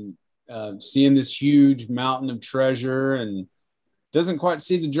there and seeing this huge mountain of treasure, and doesn't quite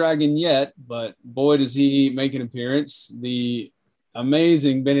see the dragon yet, but boy, does he make an appearance. The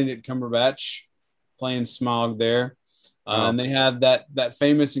amazing Benedict Cumberbatch playing Smaug there. And they have that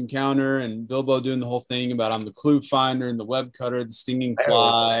famous encounter, and Bilbo doing the whole thing about, I'm the clue finder and the web cutter, the stinging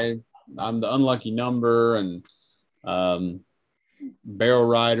fly, I'm the unlucky number. And barrel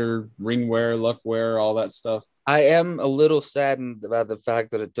rider, ringware, luckware, all that stuff. I am a little saddened about the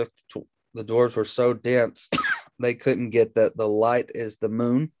fact that it took the dwarves were so dense they couldn't get that the light is the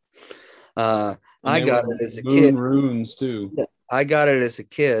moon. I got it as a kid. Runes too. I got it as a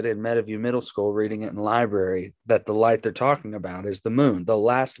kid in Meadowview Middle School, reading it in the library, that the light they're talking about is the moon. The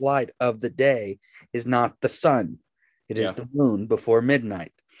last light of the day is not the sun. It is the moon before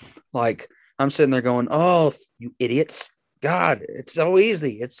midnight. Like, I'm sitting there going, oh, you idiots. God, it's so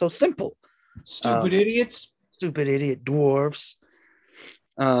easy. It's so simple. Stupid idiots. Stupid idiot dwarves.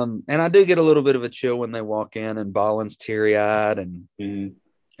 And I do get a little bit of a chill when they walk in and Balin's teary-eyed and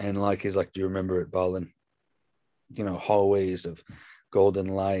like he's like, do you remember it, Balin? You know, hallways of golden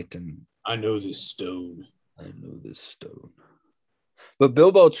light, and I know this stone. But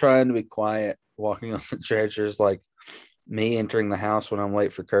Bilbo trying to be quiet, walking on the treasures, like me entering the house when I'm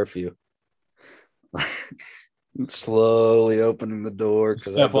late for curfew. Slowly opening the door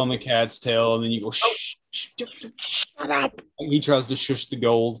because step on the cat's tail, and then you go, shh, shut up. He tries to shush the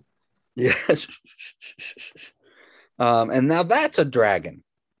gold. Yeah. And now that's a dragon.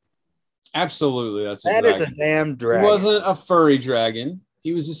 Absolutely, that is a damn dragon. He wasn't a furry dragon.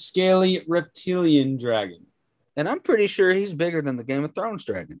 He was a scaly reptilian dragon. And I'm pretty sure he's bigger than the Game of Thrones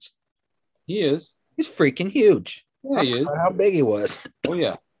dragons. He is. He's freaking huge. Yeah, he is. How big he was. Oh,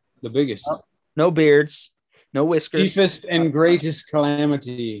 yeah. The biggest. No beards. No whiskers. Chiefest and greatest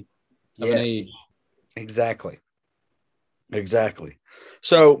calamity of an age. Exactly.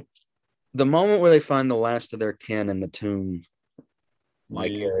 So the moment where they find the last of their kin in the tomb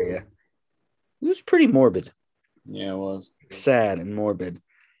area, it was pretty morbid. Yeah, it was. Sad and morbid.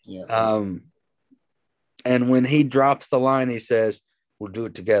 Yeah. And when he drops the line, he says, we'll do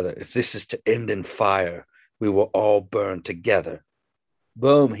it together. If this is to end in fire, we will all burn together.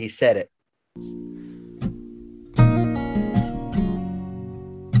 Boom, he said it.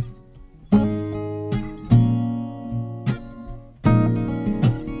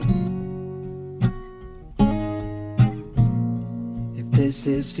 If this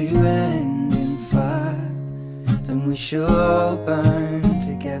is to end in fire, then we shall all burn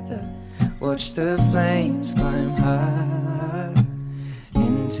together. Watch the flames climb high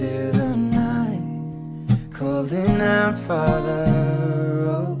into the night, calling out, Father,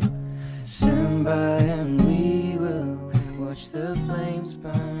 oh, stand by and we will watch the flames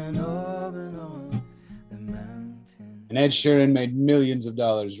burn over and on the mountain. And Ed Sheeran made millions of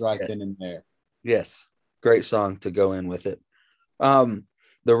dollars right then and there. Yes, great song to go in with it.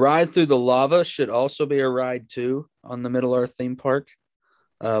 The ride through the lava should also be a ride too on the Middle Earth theme park.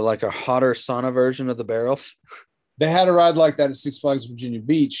 Like a hotter sauna version of the barrels. They had a ride like that at Six Flags Virginia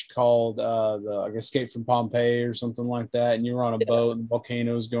Beach called the Escape from Pompeii or something like that. And you were on a boat and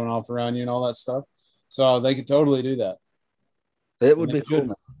volcanoes going off around you and all that stuff. So they could totally do that. It would be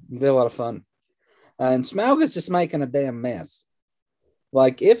cool. It'd be a lot of fun. And Smaug is just making a damn mess.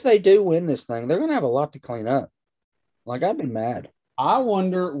 Like, if they do win this thing, they're going to have a lot to clean up. Like, I'd be mad. I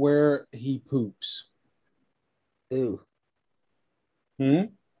wonder where he poops. Ew.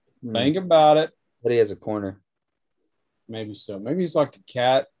 Think about it. But he has a corner. Maybe so. Maybe he's like a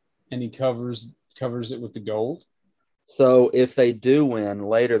cat and he covers it with the gold. So if they do win,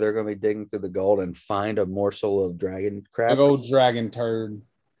 later they're going to be digging through the gold and find a morsel of dragon crab. Big old dragon turd.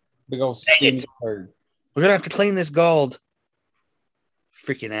 Big old stinky turd. We're going to have to clean this gold.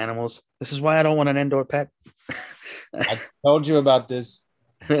 Freaking animals. This is why I don't want an indoor pet. I told you about this.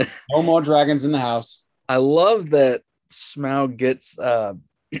 No more dragons in the house. I love that Smaug gets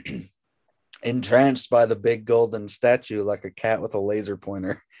entranced by the big golden statue like a cat with a laser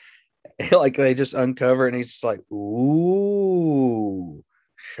pointer. Like they just uncover it and he's just like, ooh,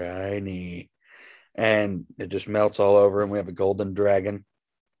 shiny. And it just melts all over and we have a golden dragon.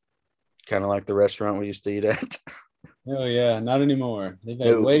 Kind of like the restaurant we used to eat at. Oh, yeah. Not anymore. They've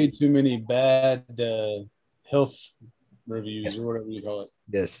had way too many bad health reviews or whatever you call it.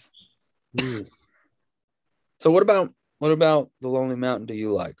 Yes. So what about The Lonely Mountain do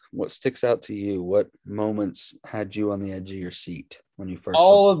you like? What sticks out to you? What moments had you on the edge of your seat when you first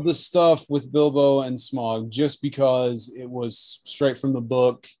all of the stuff with Bilbo and Smaug, just because it was straight from the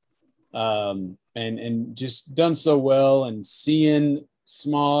book, and just done so well, and seeing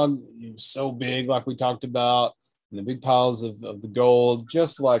Smaug, he was so big, like we talked about, and the big piles of the gold,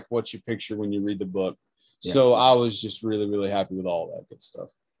 just like what you picture when you read the book. Yeah. So I was just really, really happy with all that good stuff.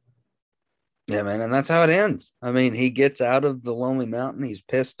 Yeah, man, and that's how it ends. I mean, he gets out of the Lonely Mountain. He's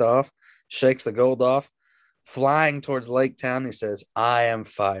pissed off, shakes the gold off, flying towards Lake Town. He says, I am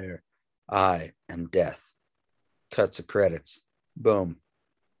fire. I am death. Cuts the credits. Boom.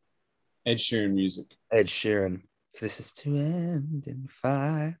 Ed Sheeran music. Ed Sheeran. If this is to end in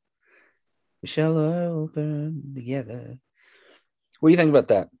fire, we shall open together. What do you think about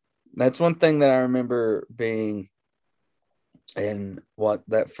that? That's one thing that I remember being in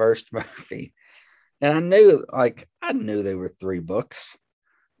that first movie. And I knew they were 3 books.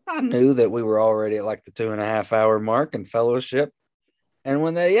 I knew that we were already at like the 2.5-hour mark in Fellowship. And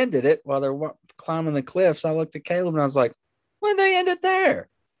when they ended it, while they're climbing the cliffs, I looked at Caleb and I was like, when they ended there?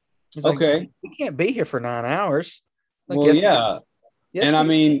 He's Okay. like, we can't be here for 9 hours. Like, Well, yeah. Yes, And I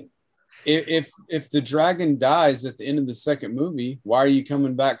mean, if the dragon dies at the end of the second movie, why are you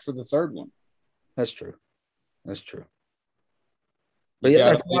coming back for the third one? That's true. But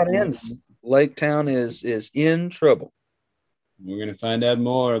that's how it ends. Lake Town is in trouble. We're going to find out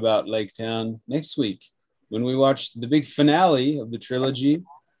more about Lake Town next week when we watch the big finale of the trilogy,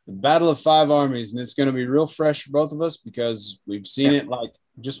 The Battle of Five Armies. And it's going to be real fresh for both of us because we've seen it like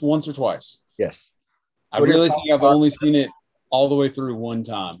just once or twice. Yes. I really think I've only seen it all the way through one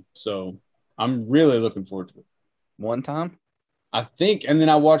time. So I'm really looking forward to it. One time? I think. And then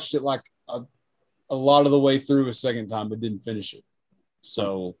I watched it like a lot of the way through a second time, but didn't finish it.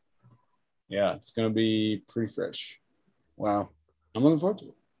 So, yeah, it's going to be pretty fresh. Wow. I'm looking forward to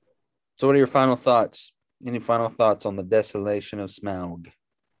it. So what are your final thoughts? Any final thoughts on the desolation of Smaug?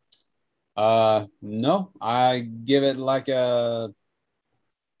 No, I give it like a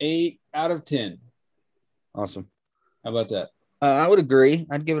 8 out of 10. Awesome. How about that? I would agree.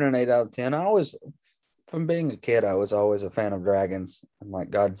 I'd give it an 8 out of 10. From being a kid, I was always a fan of dragons and like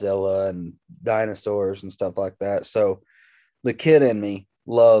Godzilla and dinosaurs and stuff like that. So the kid in me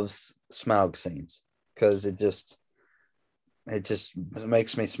loves Smaug scenes because it just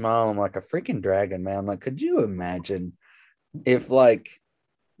makes me smile. I'm like a freaking dragon, man. Like, could you imagine if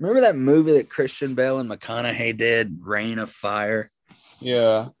remember that movie that Christian Bale and McConaughey did, Reign of Fire?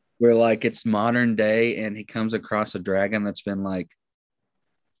 Yeah. Where like it's modern day and he comes across a dragon that's been like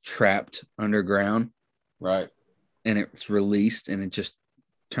trapped underground. Right. And it's released and it just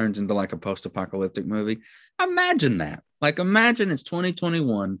turns into like a post-apocalyptic movie. Imagine that. Like, imagine it's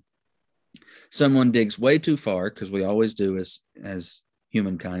 2021. Someone digs way too far, because we always do as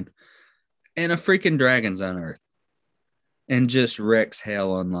humankind, and a freaking dragon's unearthed and just wrecks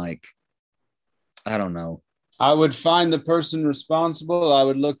hell on, like, I don't know. I would find the person responsible. I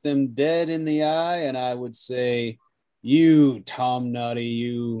would look them dead in the eye and I would say, you Tom Nutty,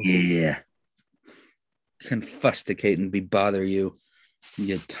 you. Yeah. Can fusticate and bother you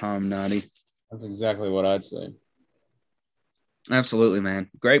Tom Nutty. That's exactly what I'd say. Absolutely, man.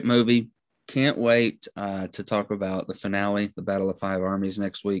 Great movie. Can't wait to talk about the finale, the Battle of Five Armies,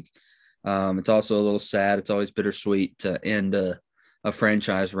 next week. It's also a little sad. It's always bittersweet to end a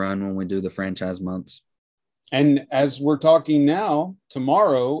franchise run when we do the franchise months. And as we're talking now,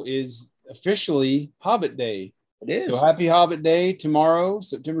 tomorrow is officially Hobbit Day. It is. So happy Hobbit Day tomorrow,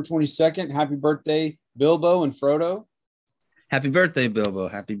 September 22nd. Happy birthday, Bilbo and Frodo. Happy birthday, Bilbo.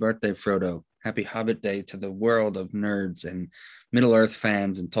 Happy birthday, Frodo. Happy Hobbit Day to the world of nerds and Middle-earth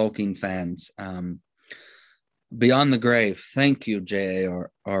fans and Tolkien fans. Beyond the Grave, thank you,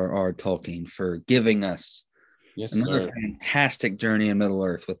 J.R.R. Tolkien, for giving us another fantastic journey in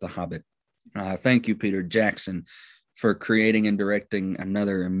Middle-earth with The Hobbit. Thank you, Peter Jackson, for creating and directing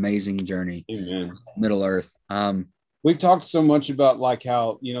another amazing journey. Amen. Middle-earth. We've talked so much about like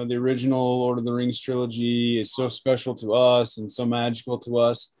how, the original Lord of the Rings trilogy is so special to us and so magical to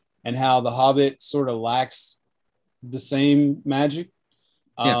us, and how The Hobbit sort of lacks the same magic.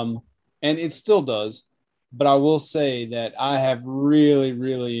 And it still does. But I will say that I have really,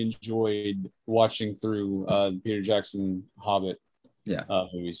 really enjoyed watching through Peter Jackson Hobbit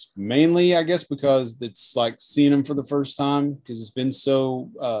movies. Mainly, I guess, because it's like seeing them for the first time, because it's been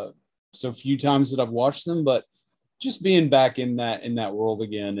so few times that I've watched them. But just being back in that world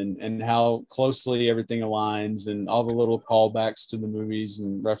again, and how closely everything aligns, and all the little callbacks to the movies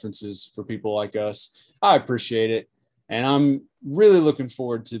and references for people like us, I appreciate it. And I'm really looking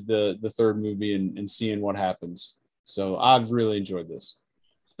forward to the third movie and seeing what happens. So I've really enjoyed this.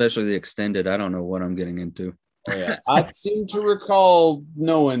 Especially the extended. I don't know what I'm getting into. Oh, yeah. I seem to recall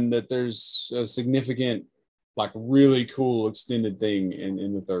knowing that there's a significant, like, really cool extended thing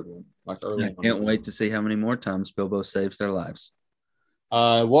in the third one. Like early I can't wait to see how many more times Bilbo saves their lives.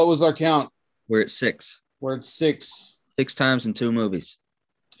 What was our count? We're at 6. We're at 6. 6 times in 2 movies.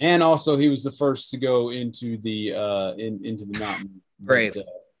 And also, he was the first to go into the into the mountain. Brave. But,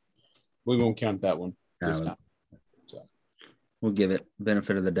 we won't count that one this time. So we'll give it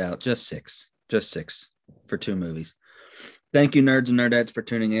benefit of the doubt. Just 6. Just 6 for 2 movies. Thank you, nerds and nerdettes, for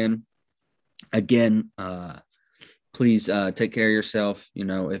tuning in. Again, please take care of yourself.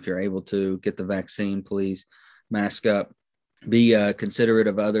 If you're able to get the vaccine, please mask up, be considerate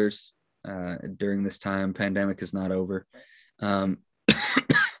of others during this time. Pandemic is not over.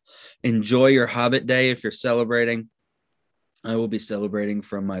 Enjoy your Hobbit Day if you're celebrating. I will be celebrating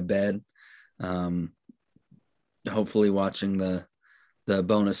from my bed. Hopefully watching the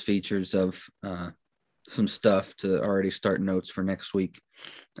bonus features of some stuff to already start notes for next week,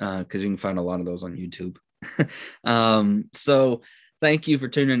 because you can find a lot of those on YouTube. So thank you for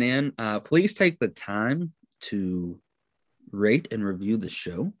tuning in. Please take the time to rate and review the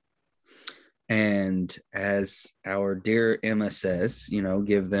show. And as our dear Emma says,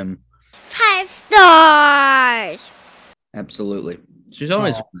 give them 5 stars. Absolutely. She's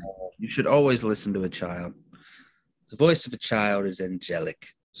always right. You should always listen to a child. The voice of a child is angelic,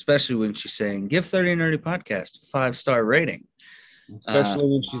 especially when she's saying, give 30 Nerdy Podcast a 5-star rating. Especially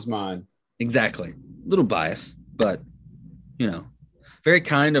when she's mine. Exactly. A little biased, but, very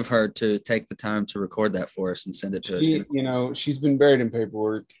kind of her to take the time to record that for us and send it to us. She's been buried in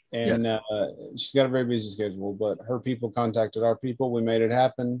paperwork, and she's got a very busy schedule, but her people contacted our people. We made it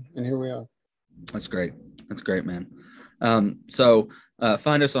happen, and here we are. That's great. That's great, man. So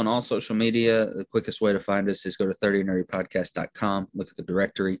find us on all social media. The quickest way to find us is go to 30nerdypodcast.com, look at the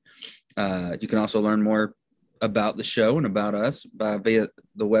directory. You can also learn more about the show and about us via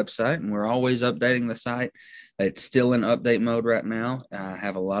the website, and we're always updating the site. It's still in update mode right now. I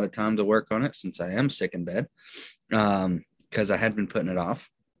have a lot of time to work on it since I am sick in bed, because I had been putting it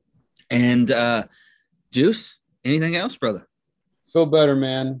off. And Juice, anything else, brother? Feel better,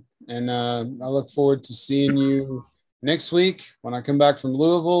 man. And I look forward to seeing you next week when I come back from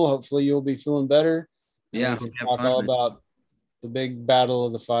Louisville. Hopefully you'll be feeling better. Yeah. We can talk all about the big battle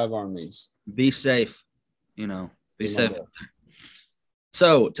of the 5 armies. Be safe. Be safe.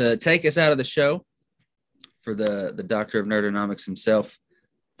 So to take us out of the show, for the doctor of nerdonomics himself,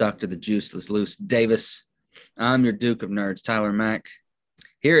 Dr. the Juiceless Loose Davis, I'm your Duke of Nerds, Tyler Mack.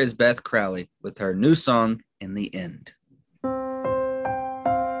 Here is Beth Crowley with her new song, In the End.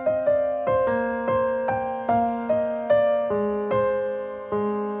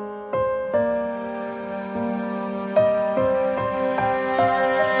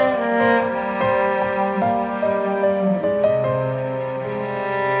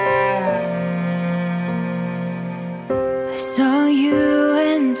 Saw you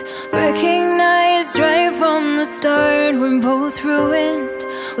and recognized right from the start we're both ruined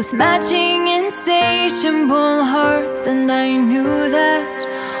with matching insatiable hearts, and I knew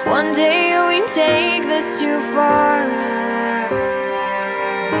that one day we'd take this too far.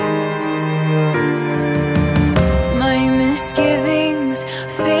 My misgivings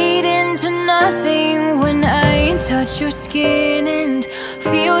fade into nothing when I touch your skin and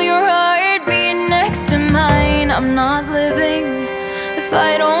feel your heart beat next to mine. I'm not living if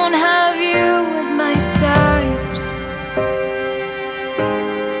I don't have you at my side.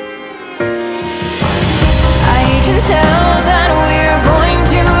 I can tell